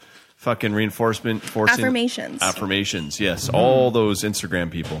positive fucking reinforcement, affirmations. Yes, all those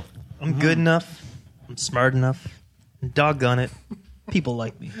Instagram people. I'm good enough. I'm smart enough. And doggone it, people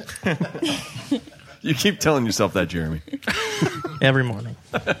like me You keep telling yourself that, Jeremy. every morning.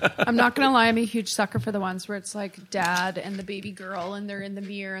 I'm not going to lie. I'm a huge sucker for the ones where it's like dad and the baby girl and they're in the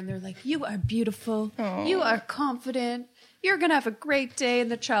mirror and they're like, you are beautiful. You are confident. You're going to have a great day.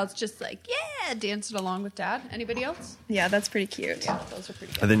 And the child's just like, yeah, dancing along with dad. Anybody else? Yeah, that's pretty cute. Yeah, those are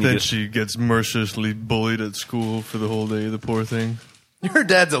pretty good. And then you Then get, she gets mercilessly bullied at school for the whole day, the poor thing. Your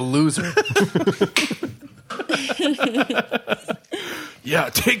dad's a loser. yeah,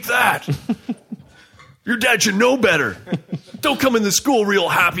 take that. Your dad should know better. Don't come into school real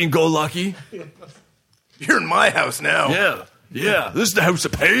happy and go lucky. You're in my house now. Yeah, this is the house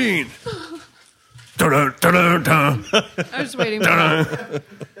of pain. Dun, dun, dun, dun. I was waiting for that.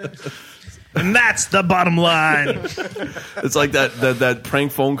 And that's the bottom line. It's like that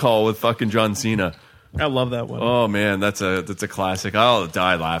prank phone call with fucking John Cena. I love that one. Oh man, that's a classic. I'll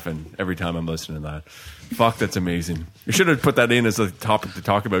die laughing every time I'm listening to that. Fuck, that's amazing. You should have put that in as a topic to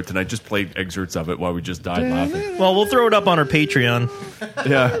talk about tonight. Just played excerpts of it while we just died laughing. Well, we'll throw it up on our Patreon.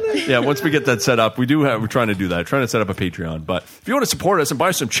 Yeah. Once we get that set up, we're trying to do that. Trying to set up a Patreon. But if you want to support us and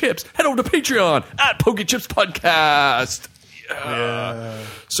buy some chips, head over to Patreon at Pokey Chips Podcast. Yeah.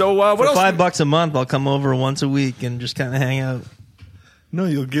 So what For else? $5 a month, I'll come over once a week and just kind of hang out. No,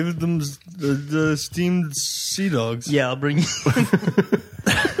 you'll give them the steamed sea dogs. Yeah, I'll bring you.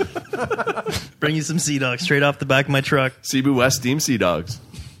 Bring you some Sea Dogs straight off the back of my truck. Cebu West Steam Sea Dogs.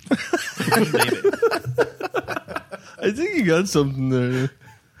 I think you got something there.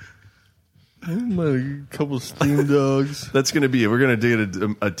 A couple steam dogs. That's going to be it. We're going to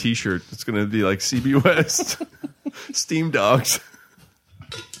get a t-shirt. It's going to be like CB West Steam Dogs.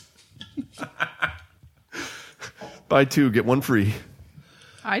 Buy 2, get 1 free.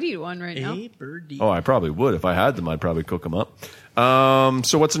 I'd eat one right now. Hey, birdie. Oh, I probably would. If I had them, I'd probably cook them up.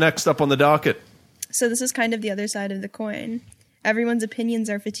 So what's next up on the docket? So this is kind of the other side of the coin. Everyone's opinions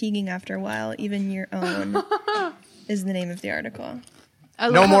are fatiguing after a while, even your own, is the name of the article.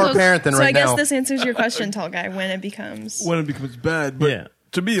 No more apparent than So right I guess now. this answers your question, tall guy, when it becomes... When it becomes bad. But Yeah.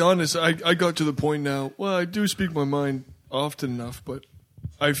 to be honest, I got to the point now, well, I do speak my mind often enough, but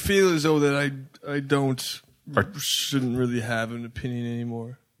I feel as though that I shouldn't really have an opinion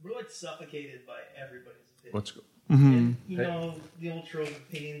anymore. We're like suffocated by everybody's opinion. Let's go. And, you know, the old trope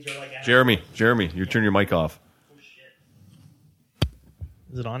opinions are like... Jeremy, you turn your mic off. Oh, shit.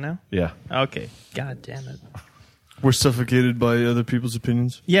 Is it on now? Yeah. Okay. God damn it. We're suffocated by other people's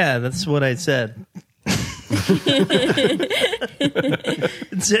opinions. Yeah, that's what I said.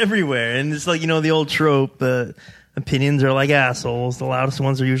 It's everywhere. And it's like, you know, the old trope, opinions are like assholes. The loudest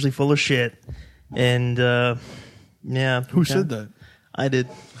ones are usually full of shit. And, yeah. Who said that? I did.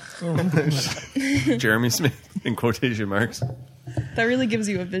 Jeremy Smith in quotation marks. That really gives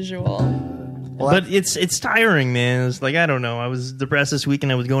you a visual. But it's tiring, man. It's like, I don't know. I was depressed this week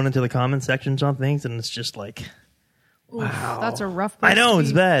and I was going into the comment sections on things and it's just like, wow. That's a rough I place know, to it's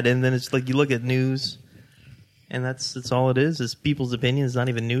be. bad. And then it's like you look at news and that's all it is people's opinions. It's not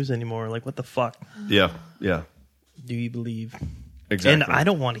even news anymore. Like, what the fuck Yeah. do you believe? Exactly. And I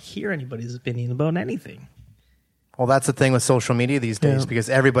don't want to hear anybody's opinion about anything. Well, that's the thing with social media these days because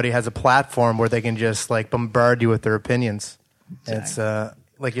everybody has a platform where they can just like bombard you with their opinions. It's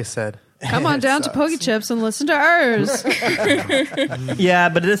like you said. Come on down to Poke Chips and listen to ours. Yeah,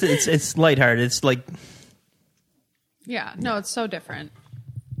 but it's lighthearted. It's like, Yeah, no, it's so different.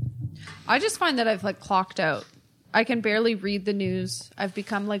 I just find that I've like clocked out. I can barely read the news. I've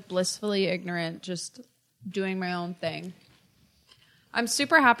become like blissfully ignorant, just doing my own thing. I'm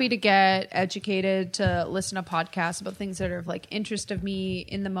super happy to get educated, to listen to podcasts about things that are of like interest of me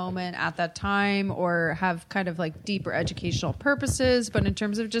in the moment at that time or have kind of like deeper educational purposes. But in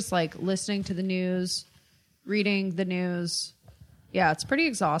terms of just like listening to the news, reading the news, yeah, it's pretty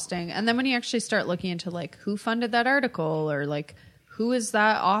exhausting. And then when you actually start looking into like who funded that article or like who is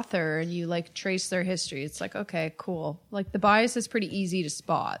that author and you like trace their history, it's like, okay, cool. Like the bias is pretty easy to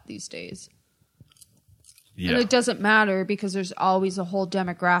spot these days. Yeah. And it doesn't matter because there's always a whole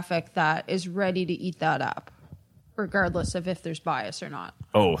demographic that is ready to eat that up, regardless of if there's bias or not.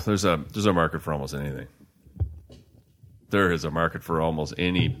 Oh, there's a market for almost anything. There is a market for almost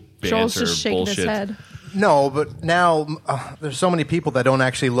any banter, Joel's just shaking bullshit. his head. No, but now there's so many people that don't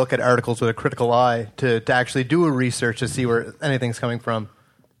actually look at articles with a critical eye to actually do a research to see where anything's coming from.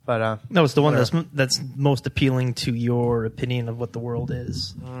 But no, it's the one that's most appealing to your opinion of what the world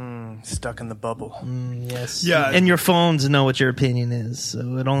is. stuck in the bubble. Yes. Yeah. And your phones know what your opinion is,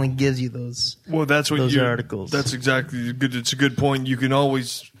 so it only gives you those. Well, that's what those articles. That's exactly good. It's a good point. You can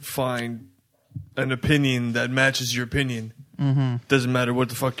always find an opinion that matches your opinion. Mm-hmm. Doesn't matter what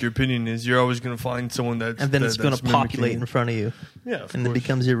the fuck your opinion is. You're always going to find someone that's And then it's going to populate in mimicking. front of you. Yeah, of and it course.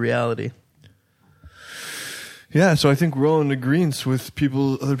 becomes your reality. Yeah, so I think we're all in agreement with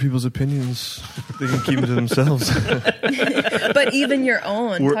other people's opinions. They can keep them to themselves. But even your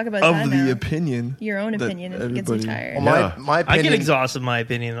own. We're Talk about of that the now. opinion. Your own that opinion if it gets you everybody- tired. Well, Yeah. my I opinion, get exhausted in my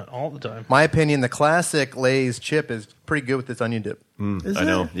opinion all the time. my opinion, the classic Lay's chip is pretty good with this onion dip. I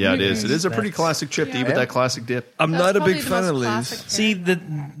know. Yeah, it is. It is a pretty That's- classic chip to eat with that classic dip. I'm That's not a probably big the fan most of Lay's. classic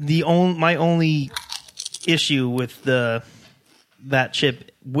See, my only issue with that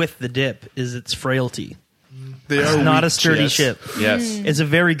chip with the dip is its frailty. They It's are not weak a sturdy chips. chip. Yes. It's a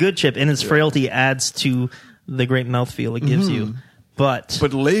very good chip, and its frailty adds to the great mouthfeel it gives you. But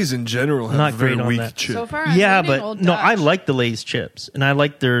But Lay's in general have Not a very great on weak that. chip. So far, I'm yeah, leaning but Old no, Dutch. I like the Lay's chips, and I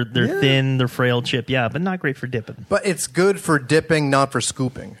like their thin, their frail chip. Yeah, but not great for dipping. But it's good for dipping, not for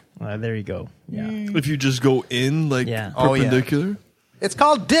scooping. There you go. Yeah. If you just go in like Yeah. Oh, yeah. perpendicular. It's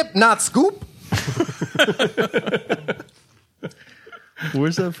called dip, not scoop.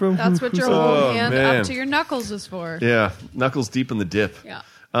 Where's that from? That's what your Oh, whole hand man. up to your knuckles is for. Yeah. Knuckles deep in the dip. Yeah.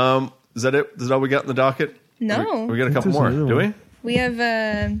 Is that it? Is that all we got in the docket? No. We got a couple there's more. another Do we? one. We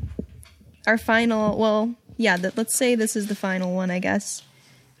have our final, well, yeah, let's say this is the final one, I guess.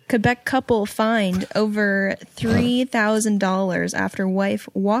 Quebec couple fined over $3,000 after wife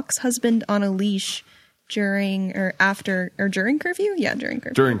walks husband on a leash during or after or during curfew? Yeah, during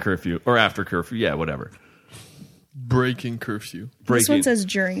curfew. During curfew or after curfew. Yeah, whatever. Breaking curfew. This one says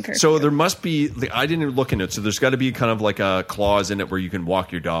during curfew. So there must be, I didn't even look in it, so there's got to be kind of like a clause in it where you can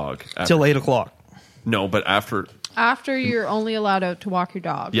walk your dog. Till 8 o'clock. No, but after. After you're only allowed out to walk your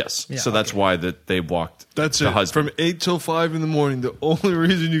dog. Yes. Yeah, so that's why that they walked That's the it. husband. From 8 till 5 in the morning, the only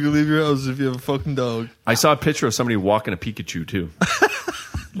reason you can leave your house is if you have a fucking dog. I saw a picture of somebody walking a Pikachu, too.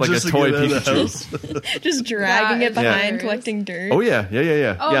 Like Just a to toy get out of the Pikachu. just dragging That it is behind, hilarious. collecting dirt. Oh, yeah.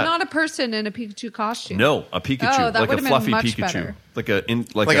 Yeah. Oh, yeah. not a person in a Pikachu costume. No, a Pikachu. Oh, that like a would've been fluffy much Pikachu. better. Like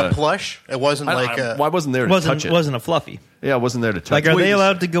Like a plush. It wasn't like a. Why wasn't there to touch it? Wasn't a fluffy. Yeah, I wasn't there to touch Like, it. are Wait, they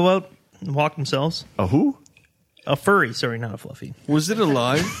allowed to go out and walk themselves? A who? A furry, sorry, not a fluffy. Was it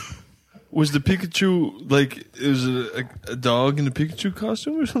alive? Was the Pikachu like it was a dog in a Pikachu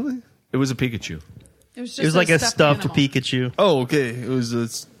costume or something? It was a Pikachu. It was, just It was like a stuffed animal. Pikachu. Oh, okay. It was a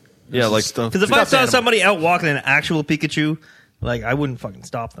Yeah, like stuff. Because if I Stuffed saw animal. somebody out walking an actual Pikachu, like I wouldn't fucking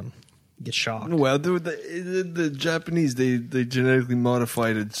stop them. Get shocked. Well, the Japanese they genetically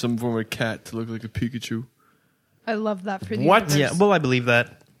modified it, some form of cat to look like a Pikachu. I love that for the What? universe. Yeah, well, I believe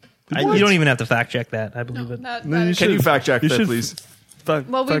that. You don't even have to fact check that. I believe it. That- No, that you is- Can you fact check You that, should please?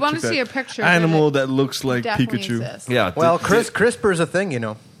 Well, we want to see a picture of it. animal that looks like Definitely Pikachu. exists. Yeah. Well, CRISPR is a thing, you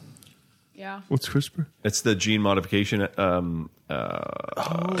know. Yeah. What's CRISPR? It's the gene modification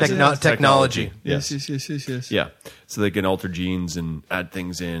Technology. Yes. Yes. Yeah. So they can alter genes and add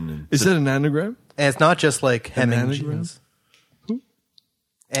things in. And Is that an anagram? And it's not just like hemming anagram? genes.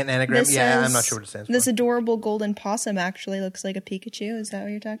 An anagram? Yeah, I'm not sure what it stands for. This adorable golden possum actually looks like a Pikachu. Is that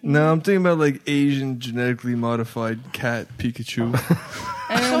what you're talking No, I'm thinking about like Asian genetically modified cat Pikachu.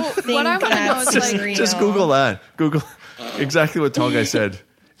 I don't So think what I wanna know that's is, like, real. just Google that. Google exactly what Tall Guy said.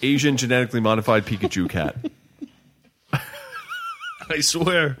 Asian genetically modified Pikachu cat. I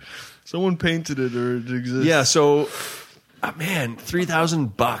swear, someone painted it or it exists. Yeah. So, man,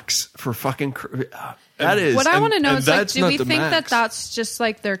 $3,000 for fucking. That is. What I want to know and is, like, that's do not we the think that max. that's just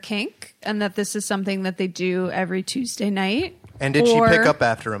like their kink and that this is something that they do every Tuesday night? And did Or- she pick up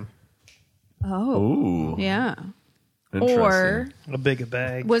after him? Oh, Ooh. yeah. Interesting. Or A big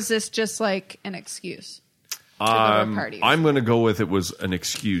bag. was this just like an excuse to go to parties? I'm going to go with it was an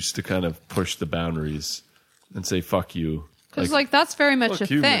excuse to kind of push the boundaries and say "fuck you." Because like that's very much a fuck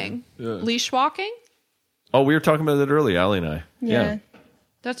you, thing. man. Yeah. Leash walking, Oh, we were talking about that earlier, Allie and I. Yeah.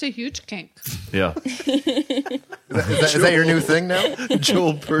 that's a huge kink. Yeah. Is that your new thing now?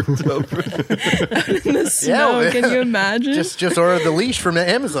 Joel perked up. No, can you imagine? Just order the leash from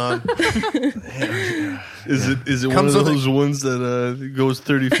Amazon. Is it one Comes of with those ones that goes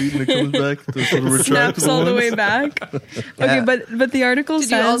 30 feet and it comes back? Those little snaps retractable all the ones? way back. Yeah. Okay, but the article Did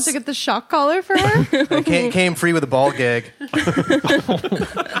you says also get the shock collar for her? It came free with a ball gag.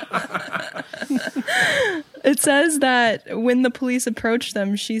 it says that when the police approached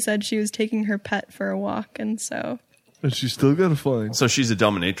them, she said she was taking her pet for a walk, and so And she's still got a fine. So she's a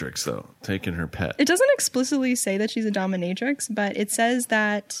dominatrix, though, taking her pet. it doesn't explicitly say that she's a dominatrix, but it says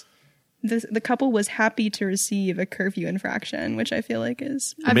that the couple was happy to receive a curfew infraction, which I feel like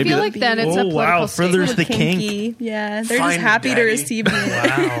is I Maybe feel that- like then it's a Oh, political wow, furthers statement. the kink. kinky. Yeah, they're Fine, just happy to Daddy. receive it.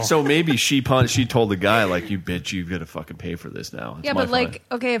 Wow. So maybe she told the guy, like, "You bitch, you've got to fucking pay for this now." It's Yeah, my but like,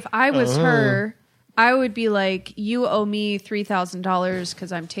 fine. okay, if I was her, I would be like, you owe me $3,000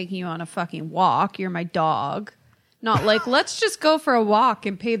 because I'm taking you on a fucking walk. You're my dog. Not like, let's just go for a walk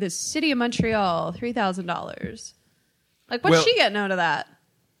and pay the city of Montreal $3,000. Like, what's Well- she getting out of that?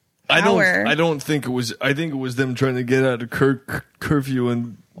 Power. I don't think it was. I think it was them trying to get out of curfew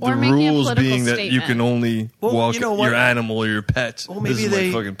and Or the making a rules political being that you statement. can only Well, walk you know what? your animal or your pet. Well, maybe this is they-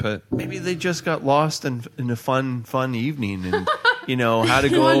 my fucking pet. Maybe they just got lost in a fun evening and, had to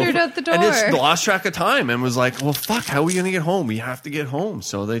go. Wandered out the And it's door. lost track of time and was like, well, fuck, how are we going to get home? We have to get home.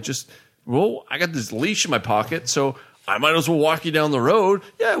 So they just, I got this leash in my pocket, so I might as well walk you down the road.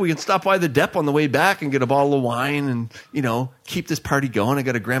 Yeah, we can stop by the dep on the way back and get a bottle of wine and, keep this party going. I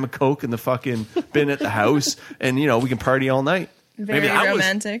got a gram of Coke in the fucking bin at the house and, we can party all night. Very that was-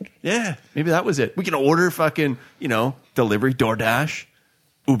 romantic. yeah, maybe that was it. We can order fucking, delivery, DoorDash,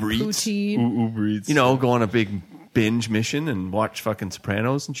 Uber Eats. Poutine. Uber Eats. Go on a big binge mission and watch fucking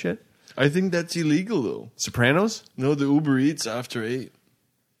Sopranos and shit. I think that's illegal though. Sopranos? No, the Uber Eats after 8.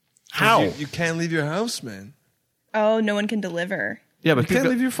 How? You can't leave your house, man. Oh, no one can deliver. Yeah, You but can't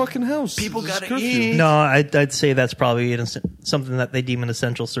leave your fucking house. people It's gotta curfew. eat. No, I'd say that's probably something that they deem an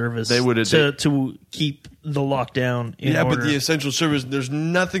essential service. They would- to keep the lockdown in Yeah, order. but the essential service, there's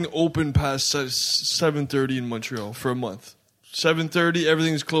nothing open past 7:30 in Montreal for a month. 7:30,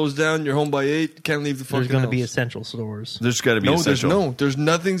 everything's closed down. You're home by 8. Can't leave the fucking There's going to house. be essential stores. There's got to be No, essential. there's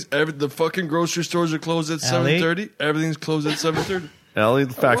nothing's. The fucking grocery stores are closed at Allie? 7:30. Everything's closed at 7:30. Allie,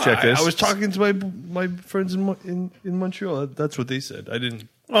 fact check this. I was talking to my friends in Montreal. That's what they said. I didn't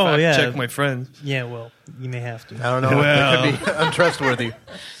Oh, yeah. check my friends. Yeah, well, you may have to. I don't know. Well. It could be untrustworthy.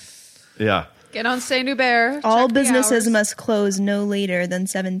 Yeah. Get on Saint Hubert. All check the businesses hours. must close no later than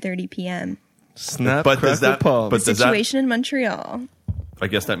 7:30 p.m. Snap, But does crackle, that- pop. but- does that- Situation in Montreal. I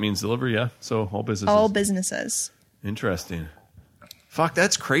guess that means delivery, yeah. So all businesses. All businesses. Interesting. Fuck,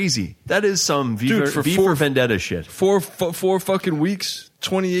 that's crazy. That is some V Dude, for, for v four- for Vendetta shit. four fucking weeks,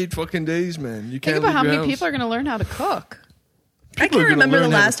 28 fucking days, man. You can't Think about leave how your many house. people are going to learn how to cook. I People are can't gonna remember the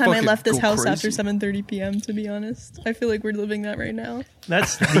learn how to last time I fucking left this go house after crazy. 7:30 p.m. To be honest, I feel like we're living that right now.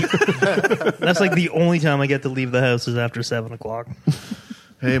 That's that's like the only time I get to leave the house is after 7 o'clock.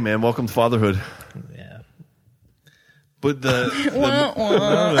 Hey, man, welcome to fatherhood. Yeah. But the Wah,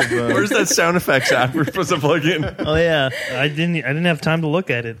 wah. amount of, Where's that sound effects app we're supposed to plug in? Oh yeah, I didn't have time to look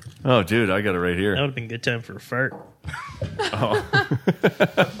at it. Oh, dude, I got it right That here. would have been a good time for a fart.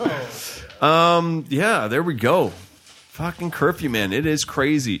 Yeah, there we go. Fucking curfew, man. It is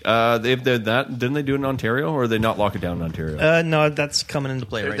crazy. They've done that. Didn't they do it in Ontario, or they not lock it down in Ontario? No, that's coming into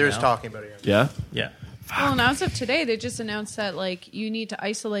play right There's now. talking about it. Yeah? Yeah. Well, and as of today, they just announced that like you need to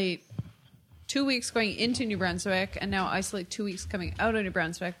isolate 2 weeks going into New Brunswick, and now isolate 2 weeks coming out of New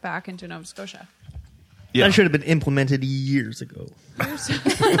Brunswick back into Nova Scotia. Yeah. That should have been implemented years ago. Yeah,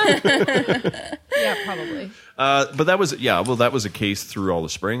 probably. But that was, that was a case through all the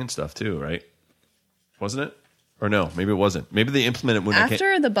spring and stuff too, right? Wasn't it? Or no, maybe it wasn't. Maybe they implemented when it came.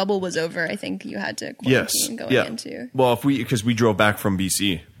 After the bubble was over, I think you had to quarantine going into. Well, because we drove back from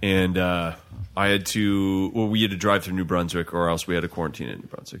BC and we had to drive through New Brunswick or else we had to quarantine in New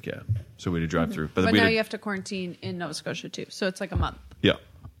Brunswick. Yeah, so we had to drive through. But we now had you have to quarantine in Nova Scotia too, so it's like a month, yeah.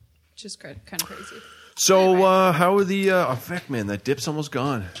 which is kind of crazy. So how are the? Fuck, man, that dip's almost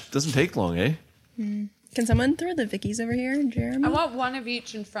gone. Doesn't take long, eh? Can someone throw the Vickies over here, Jeremy? I want one of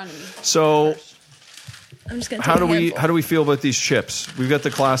each in front of me. So I'm just gonna. how take do a we handful. feel about these chips? We've got the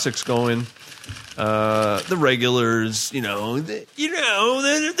classics going. The regulars, the old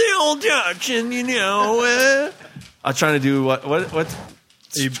Dutch, and I'm trying to do what?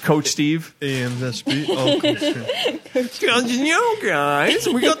 Coach Steve. AMSB. Oh, Guys,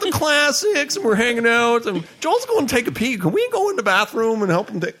 we got the classics, and we're hanging out. And Joel's going to take a pee. Can we go in the bathroom and help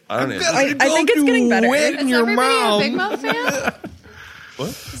him take? I don't know. I think it's getting better. Is everybody mouth. a Big Mouth fan? What?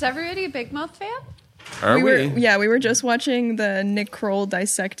 Is everybody a Big Mouth fan? Are we? we were just watching the Nick Kroll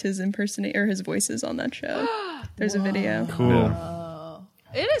dissect his his voices on that show. There's a video. Cool.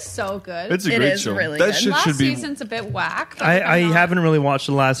 It is so good. It's a It great is show. really that good. shit Last should be. season's a bit whack. But I I'm not haven't really watched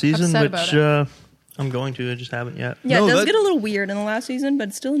the last season, upset which about I'm going to. I just haven't yet. Yeah, No, it does that- get a little weird in the last season, but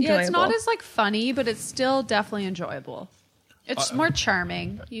it's still enjoyable. Yeah, it's not as like funny, but it's still definitely enjoyable. It's more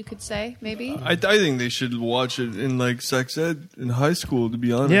charming, you could say, maybe. I think they should watch it in like sex ed in high school. To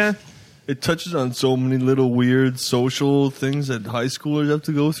be honest, Yeah. it touches on so many little weird social things that high schoolers have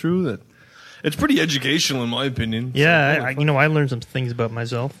to go through. That it's pretty educational, in my opinion. Yeah, I learned some things about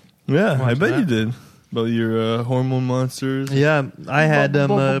myself. Yeah, I Watch bet that. you did about your hormone monsters. Yeah, I had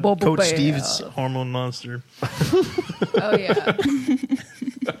Bubble Coach Bear. Steve's hormone monster. Oh yeah.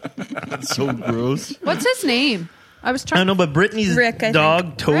 That's so gross. What's his name? I was I trying. don't know, but Brittany's Rick, I dog,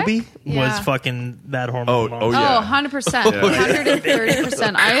 think. Toby, Rick? Yeah. was fucking that hormone monster. yeah. Oh, 100%.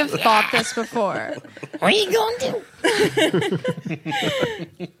 130%. I have thought this before. What are you going to?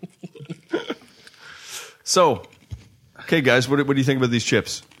 So, okay, guys, what do you think about these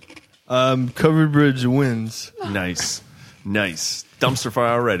chips? Covered Bridge wins. Nice. Dumpster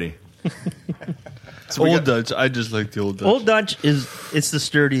fire already. Old Dutch. I just like the Old Dutch. Old Dutch it's the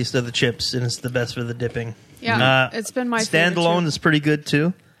sturdiest of the chips, and it's the best for the dipping. Yeah, it's been my favorite, standalone too. is pretty good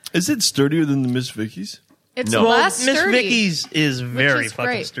too. Is it sturdier than the Miss Vicky's? It's No. less Miss sturdy. Vicky's is very is fucking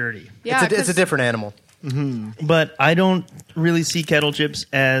great. sturdy, Yeah, It's a 'cause different animal. but I don't really see kettle chips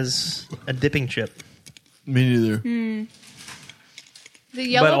as a dipping chip. Me neither. the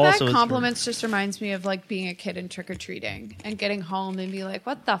yellow bag also it's compliments just reminds me of like being a kid and trick or treating and getting home and be like,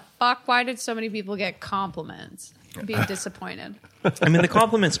 "What the fuck? Why did so many people get compliments?" Being disappointed. I mean, the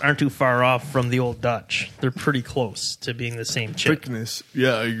compliments aren't too far off from the Old Dutch. They're pretty close to being the same chip. Thickness.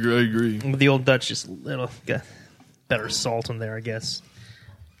 Yeah, I agree. But the Old Dutch just a little got better salt in there, I guess.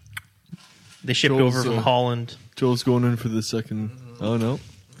 They shipped Joel's, over from Holland. Joel's going in for the second. Oh no.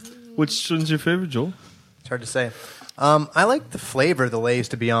 Which one's your favorite, Joel? It's hard to say. I like the flavor of the Lay's,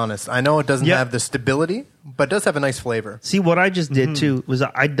 to be honest. I know it doesn't Yeah. have the stability, but it does have a nice flavor. See, what I just did too was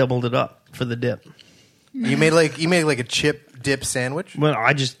I doubled it up for the dip. You made like a chip dip sandwich? Well,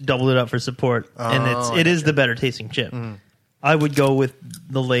 I just doubled it up for support, and it is the better tasting chip. I would go with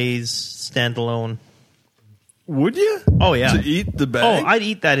the Lay's standalone. Would you? Oh yeah. To eat the bag? Oh, I'd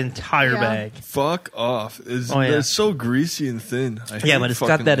eat that entire Yeah. bag. Fuck off. Oh, yeah. It's so greasy and thin. I Yeah, hate but it's got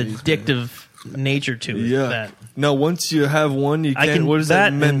fucking that Lay's, man. addictive nature to it. Yeah. That Now, once you have one, you I can't. can What is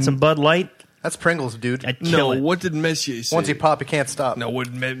that that? and some Bud Light. That's Pringles, dude. I'd kill No, it. what did Messier say? Once you pop, you can't stop. No, what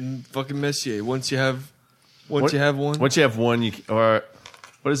fucking Messier? Once you have one. Once you have one, or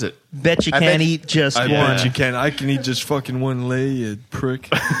what is it? Bet you I can't bet- eat just I one. bet you can. I can eat just fucking one Lay, you prick.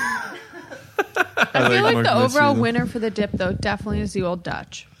 I feel like Mark the Messier, overall though. winner for the dip, though, definitely is the Old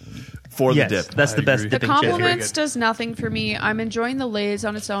Dutch. For Yes, the dip. that's the I best agree. The dipping chip. compliments does nothing for me. I'm enjoying the Lay's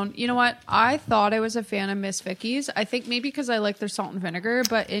on its own. You know what? I thought I was a fan of Miss Vicky's. I think maybe because I like their salt and vinegar,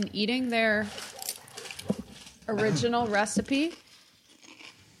 but in eating their original recipe,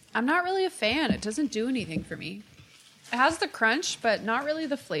 I'm not really a fan. It doesn't do anything for me. It has the crunch, but not really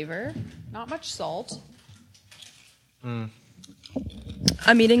the flavor. Not much salt.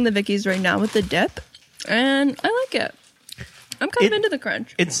 I'm eating the Vicky's right now with the dip, and I like it. I'm kind of into the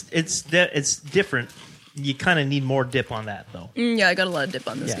crunch. It's different. You kind of need more dip on that though. Yeah, I got a lot of dip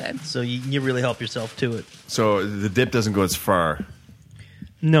on this Yeah. guy. So you really help yourself to it. So the dip doesn't go as far.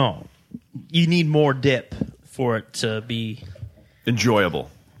 No, you need more dip for it to be.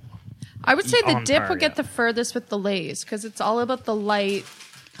 Enjoyable. I would say the On dip par, would get yeah. the furthest with the Lay's because it's all about the light.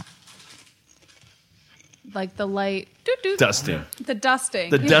 Like the light. Doo-doo. Dusting. The dusting.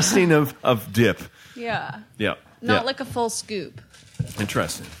 The dusting of dip. Yeah. Yeah. Not yeah. like a full scoop.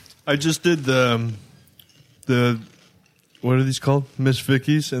 Interesting. I just did the what are these called? Miss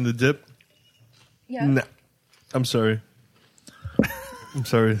Vicky's and the dip. Yeah, Nah, I'm sorry. I'm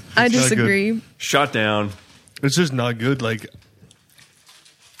sorry. I It's not good. disagree. Shut down. It's just not good. Like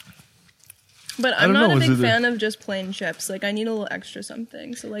But I I'm don't not know, a is big it a- fan of just plain chips. Like, I need a little extra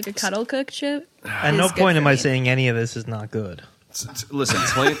something. So, like, a kettle cooked chip. At no is good point for am I me. saying any of this is not good. Listen,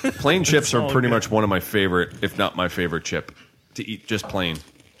 plain chips are all pretty good. much one of my favorite, if not my favorite chip to eat. Just plain.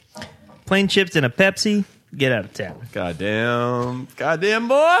 Plain chips and a Pepsi. Get out of town. Goddamn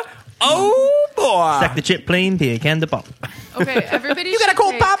boy. Oh boy. Stack the chip plain, pick and the pop. Okay, everybody. You got a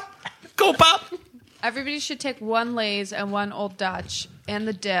cold pop. Go pop. Everybody should take one Lay's and one Old Dutch and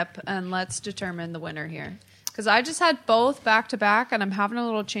the dip, and let's determine the winner here. Because I just had both back to back, and I'm having a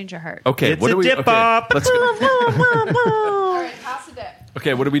little change of heart. Okay, It's what a do we? dip Okay, pop. let's go. All right, pass the dip.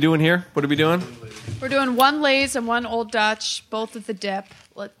 Okay, what are we doing here? What are we doing? We're doing one Lay's and one Old Dutch, both with the dip.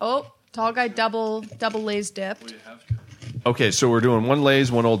 Tall guy double Lay's dipped. Okay, so we're doing one Lay's,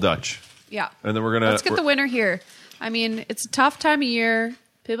 one Old Dutch, Yeah. and then we're gonna. Let's get the winner here. I mean, it's a tough time of year.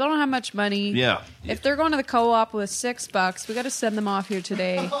 People don't have much money. Yeah. If they're going to the co-op with $6, we got to send them off here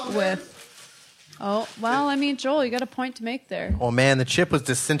today with. Oh well, I mean, Joel, you got a point to make there. Oh man, the chip was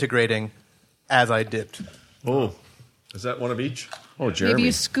disintegrating as I dipped. Oh, is that one of each? Oh, Jeremy. Maybe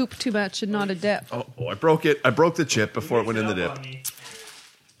you scoop too much and not a dip. Oh, I broke it. I broke the chip before it went in the dip.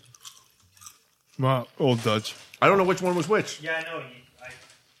 wow, Old Dutch. I don't know which one was which. Yeah, I know.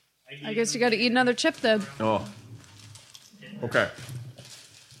 I guess you got to eat another chip then. Oh. Okay.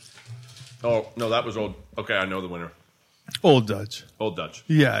 Oh no, that was old. Okay, I know the winner. Old Dutch. Old Dutch.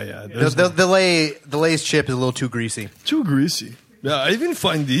 Yeah. The Lay's chip is a little too greasy. Too greasy. Yeah, I even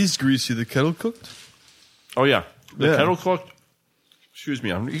find these greasy. The kettle cooked. Oh yeah, the Yeah. kettle cooked. Excuse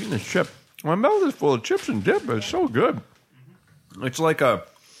me, I'm eating this chip. My mouth is full of chips and dip. It's so good. It's like a.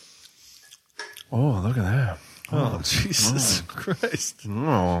 Oh, look at that. Oh, Jesus Christ.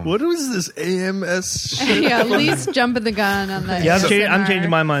 Oh. What was this AMS shit? Yeah, Lee's jumping the gun on that. Yeah, I'm ASMR. changing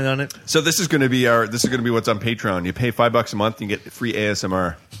my mind on it. So this is going to be what's on Patreon. You pay $5 a month and you get free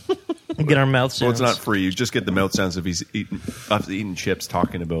ASMR. Get our mouth Well, sounds. it's not free. You just get the mouth sounds of he's eating chips,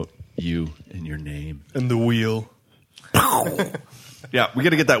 talking about you and your name. And the wheel. Yeah, we got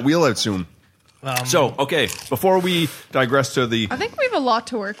to get that wheel out soon. So, okay, before we digress to the I think we have a lot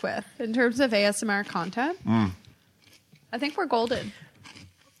to work with in terms of ASMR content. I think we're golden.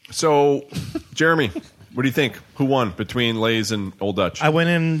 So, Jeremy, what do you think? Who won between Lay's and Old Dutch? I went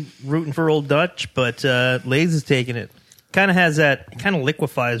in rooting for Old Dutch, but Lay's is taking it. Kind of has that, kind of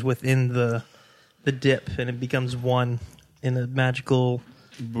liquefies within the dip, and it becomes one in a magical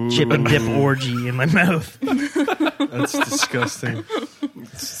chip and dip orgy in my mouth. That's disgusting.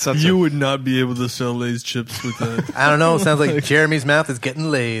 Such You would not be able to sell Lay's chips with that. I don't know. Sounds like Jeremy's mouth is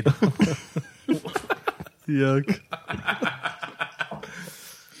getting laid. Yuck.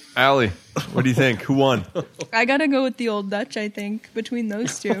 Allie, what do you think? Who won? I gotta go with the Old Dutch, I think, between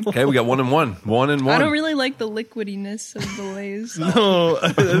those two. Okay, we got 1 and 1. 1 and 1. I don't really like the liquidiness of the Lay's. No,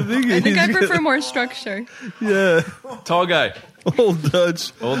 I think I prefer more structure. Yeah, Tall guy. Old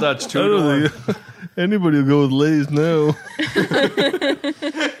Dutch. Old Dutch, 2 I to don't 1. think anybody will go with Lay's now.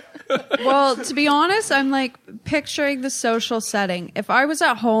 Well, to be honest, I'm like picturing the social setting. If I was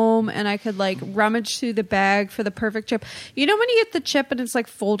at home and I could like rummage through the bag for the perfect chip, you know when you get the chip and it's like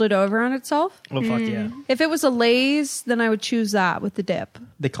folded over on itself? Oh, fuck yeah. If it was a Lay's, then I would choose that with the dip.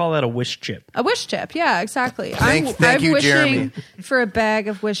 They call that a wish chip. A Wish chip, yeah, exactly. Thank I'm you, wishing Jeremy. for a bag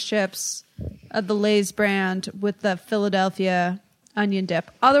of Wish chips of the Lay's brand with the Philadelphia onion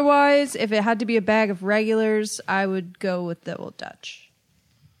dip. Otherwise, if it had to be a bag of regulars, I would go with the Old Dutch.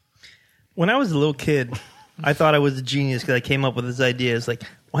 When I was a little kid, I thought I was a genius because I came up with this idea. It's like,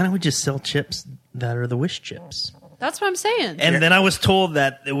 why don't we just sell chips that are the Wish chips? That's what I'm saying. And then I was told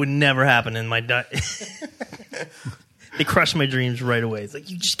that it would never happen in my diet. They crushed my dreams right away. It's like,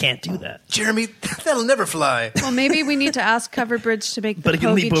 you just can't do that. Jeremy, that'll never fly. Well, maybe we need to ask Covered Bridge to make the But it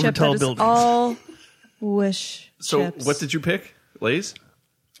can pogie leap over chip tall that is buildings. all Wish So, chips. what did you pick? Lay's?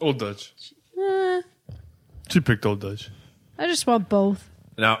 Old Dutch. She picked Old Dutch. I just want both.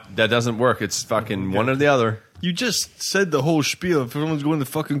 No, that doesn't work. It's fucking one or the other. You just said the whole spiel. If everyone's going to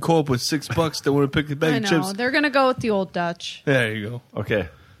fucking co-op with $6, they want to pick a bag I of know. chips. They're going to go with the Old Dutch. There you go. Okay.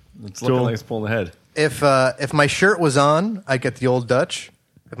 It's looking Joel. like it's pulling ahead. If my shirt was on, I'd get the Old Dutch.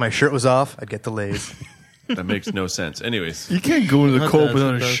 If my shirt was off, I'd get the Lay's. That makes no sense. Anyways. You can't go into the It co-op does,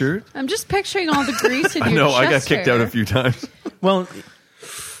 without it a does. shirt. I'm just picturing all the grease in I your know, I got chest kicked hair. out a few times. Well,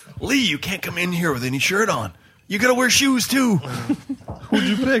 Lee, you can't come in here with any shirt on. You gotta wear shoes too. Who'd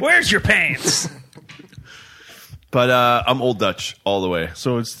you pick? where's your pants? But I'm Old Dutch all the way.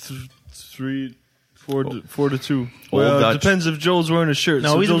 So it's 4 to 2. Old Well, it Dutch. depends if Joel's wearing a shirt.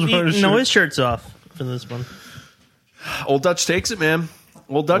 No, so he's, Joel's wearing a shirt. no, his shirt's off for this one. Old Dutch takes it, man.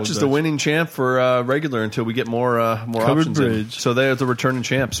 Old Dutch Old is the Dutch. winning champ for regular until we get more options in. Bridge. So they're the returning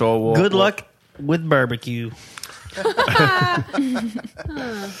champ. So Good luck with barbecue.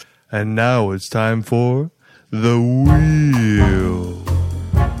 And now it's time for the wheel.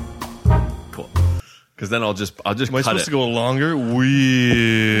 Cool. Because then I'll just Am I cut supposed it. to go longer? Wheel.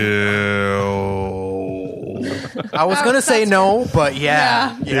 I was going to say no, but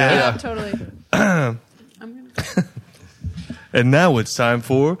yeah. Yeah, totally. And now it's time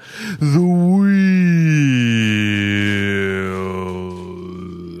for the wheel.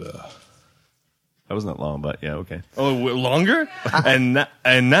 That wasn't that long, but yeah, okay. Oh, longer? and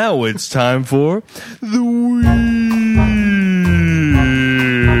now it's time for the wheel.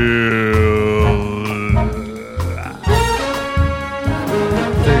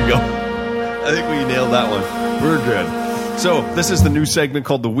 There you go. I think we nailed that one. We're good. So this is the new segment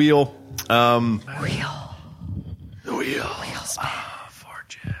called the Wheel. The Wheel.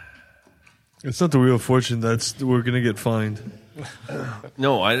 Fortune. It's not the Wheel of Fortune. We're gonna get fined.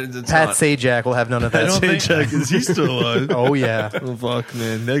 No, it's Pat not. Sajak will have none of that. Say, Jack, is he still alive? Oh, yeah. Oh, fuck,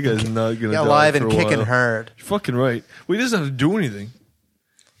 man. That guy's not gonna Yeah, die alive for and a kicking while. hard. You're fucking right. Well, he doesn't have to do anything.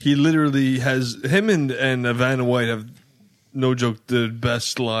 He literally has him and Vanna White have, no joke, the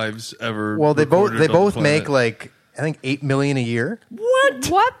best lives ever. Well, they both recorded on the make planet. like I think $8 million a year. What?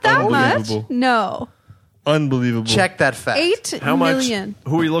 That much? Unbelievable. No. Unbelievable. Check that fact. 8 How much? million.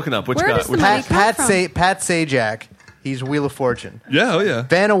 Who are you looking up? Which Where guy? does the Which money Pat come from? Pat Sajak. He's Wheel of Fortune. Yeah, oh yeah.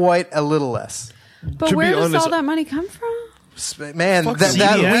 Vanna White a little less. But To where be does honest- all that money come from? Man, Fuck that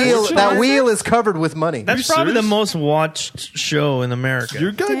CBS. wheel is covered with money. That's you probably serious? the most watched show in America.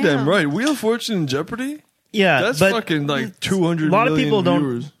 You're goddamn Damn. right. Wheel of Fortune and Jeopardy? yeah, That's but fucking like 200 a lot of million people don't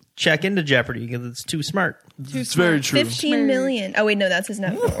viewers. check into Jeopardy because it's too smart. It's very true. 15 million. Oh, wait, no, that's his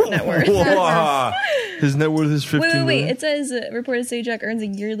net worth. Wow. His net worth is 15 Wait. million. It says reported Sajak earns a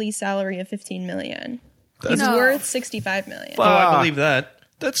yearly salary of 15 million. He's No. worth 65 million. Oh, I believe that.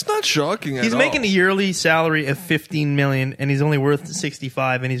 That's not shocking at He's all. making a yearly salary of 15 million, and he's only worth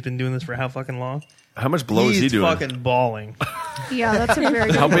 65, and he's been doing this for how fucking long? How much blow is he He's doing? fucking balling. Yeah, that's a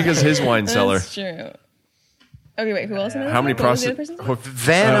very good How big is his wine cellar? That's true. Okay, wait, who else am I How many looking at? What was the other prostitutes? person's name?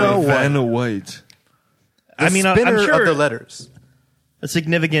 Vanna White, Vanna White. the I mean, spinner I'm sure of the letters. a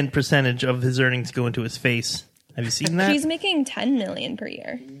significant percentage of his earnings go into his face. Have you seen that? She's making 10 million per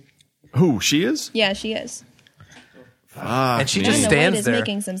year. Who? She is? Yeah, she is. And she man. just Vanna White stands is there.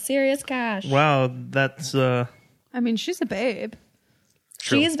 making some serious cash. Wow, that's I mean, she's a babe.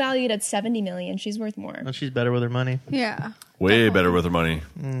 She is valued at 70 million. She's worth more. she's better with her money. Yeah. Way better with her money.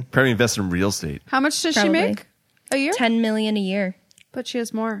 Probably invest in real estate. How much does Probably. she make a year? 10 million a year. But she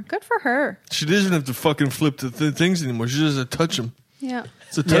has more. Good for her. She doesn't have to fucking flip the things anymore. She just has to touch them. Yeah.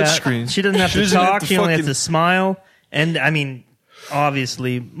 It's a touch screen. She doesn't have to doesn't talk. She only has fucking- to smile. And I mean,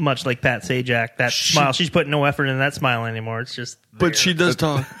 obviously, much like Pat Sajak, that smile, she's putting no effort in that smile anymore. It's just. But she does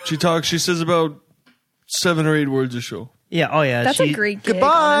talk. She talks. She says about 7 or 8 words a show. Yeah. Oh yeah. That's she, a great gig, Goodbye.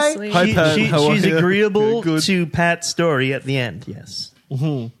 honestly. Hi, Pat. How are she's you? agreeable Good. to Pat's story at the end. Yes.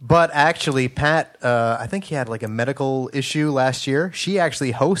 But actually, Pat, I think he had like a medical issue last year. She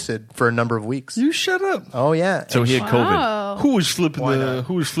actually hosted for a number of weeks. You shut up. Oh yeah. So he had COVID. Oh. Who was flipping Why the not?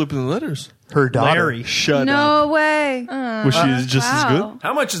 Who was flipping the letters? Her daughter. Larry. Shut up. No way. Was she just as good? Wow.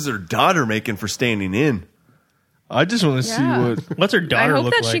 How much is her daughter making for standing in? I just want to see Yeah. what. What's her I daughter hope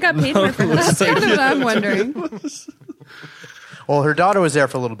look that like? she got paid more for this. That's kind of what I'm wondering. Well, her daughter was there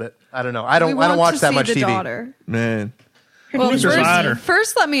for a little bit. I don't know. I We don't want watch to that see much the TV. daughter. Man, Well, name's her daughter.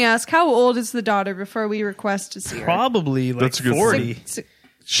 first, let me ask, how old is the daughter before we request to see her? Probably like That's a good 40.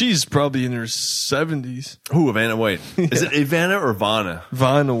 she's probably in her 70s. Who, Ivana White? Is it Ivana or Vana?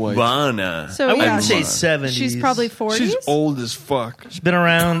 Vanna White. Vana. So I wouldn't yeah, say she's- 70s. She's probably 40s. She's old as fuck. She's been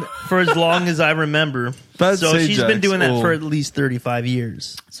around for as long as I remember. Pat So she's been Sajak's doing that old. for at least 35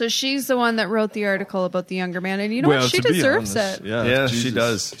 years. So she's the one that wrote the article about the younger man, and you know Well, what? She to be deserves honest, it. Yeah, she Jesus.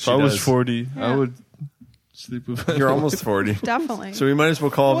 does. If She I was does. 40, I Yeah. would sleep with Vanna You're White. almost 40. Definitely. So we might as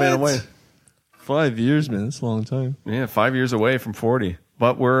well call Ivana What? White. 5 years, man. That's a long time. Yeah, 5 years away from 40.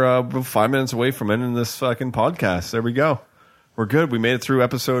 But we're 5 minutes away from ending this fucking podcast. There we go. We're good. We made it through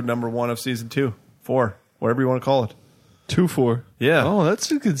episode number 1 of season 2. 4. Whatever you want to call it. 2-4. Yeah. Oh, that's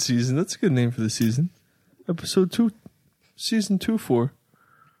a good season. That's a good name for the season. Episode 2. Season 2-4.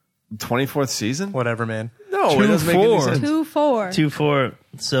 24th season? Whatever, man. No, it doesn't make any 2-4. sense. 2-4. 2-4.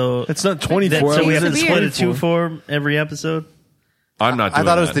 So It's not 24. so we I have was to at split a 24. 2-4 every episode. I'm not doing I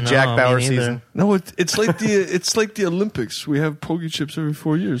thought it was the that. Jack No, Bauer me neither. season. No, it's like the Olympics. We have Pogi Chips every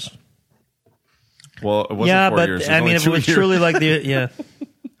 4 years. Well, it wasn't Yeah, 4 but years. I mean, if it was years. truly like the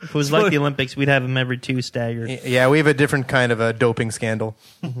if it was like the Olympics, we'd have them every 2 staggered. Yeah, we have a different kind of a doping scandal.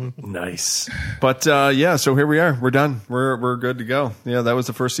 Nice. But yeah, so here we are. We're done. We're good to go. Yeah, that was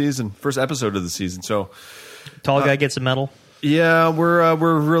the first episode of the season. So Tall guy gets a medal. yeah,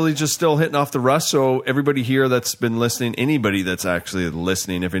 we're really just still hitting off the rust. So everybody here that's been listening, anybody that's actually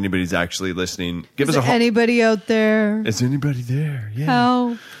listening, if anybody's actually listening, give Is us a there anybody out there? Is anybody there? Yeah.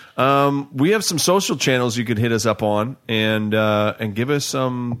 Help. We have some social channels you could hit us up on and give us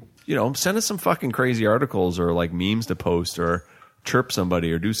some, send us some fucking crazy articles or like memes to post or chirp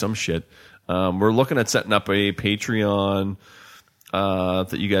somebody or do some shit. We're looking at setting up a Patreon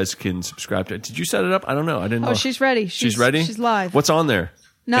that you guys can subscribe to. Did you set it up? I don't know. I didn't know. Oh, she's ready. She's ready? She's live. What's on there?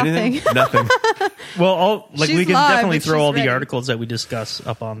 Nothing. Anything? Nothing. Well, we She's can live, definitely but throw she's all ready. the articles that we discuss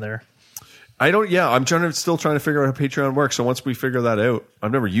up on there. I'm still trying to figure out how Patreon works. So once we figure that out,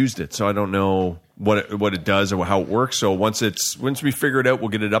 I've never used it, so I don't know what it does or how it works. So once we figure it out, we'll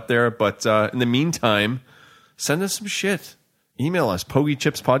get it up there. But in the meantime, send us some shit. Email us,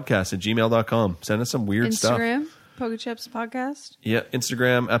 pogiechipspodcast@gmail.com. Send us some weird stuff. Instagram, Pogi Chips Podcast. Yeah,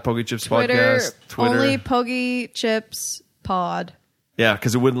 Instagram Twitter, @pogiechipspodcast. Twitter. only Pogi Chips Pod. Yeah,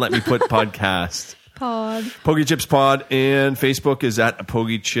 because it wouldn't let me put podcast. Pod. Pogi Chips Pod, and Facebook is at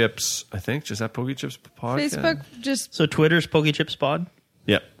Pogi Chips, I think, just at Pogi Chips Pod. Facebook, just So Twitter's Pokechips Pod.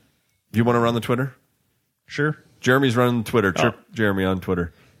 Yeah. You want to run the Twitter? Sure. Jeremy's running Twitter. Chirp Jeremy on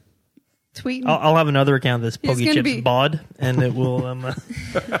Twitter. tweet. I'll have another account that's He's gonna Pokechips be- Bod, and it will.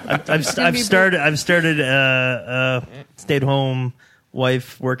 I've be started a stay-at-home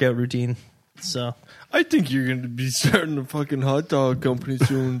wife workout routine. So, I think you're going to be starting a fucking hot dog company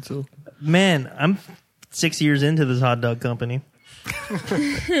soon. So man, I'm 6 years into this hot dog company.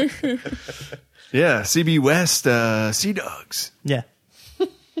 Yeah, CB West, Sea Dogs. Yeah,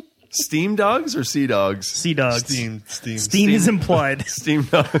 Steam Dogs or Sea Dogs? Sea Dogs. Steam. is implied. Steam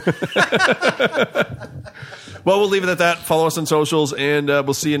Dogs. Well, we'll leave it at that. Follow us on socials, and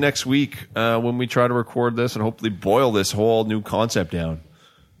we'll see you next week when we try to record this and hopefully boil this whole new concept down.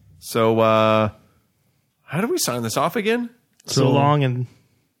 So, how do we sign this off again? So long and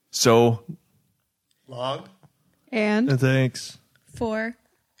So, Long. and Thanks. 4.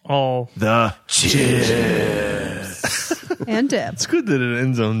 all. the and dip. It's good that it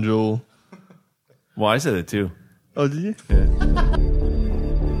ends on Joel. Well, I said it too. Oh, did you?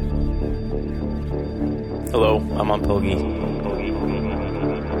 Hello, I'm on Pogi.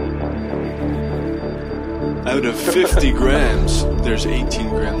 Out of 50 grams, there's 18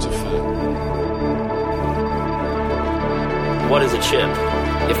 grams of fat. What is a chip,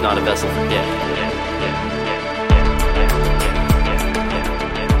 if not a vessel for dick?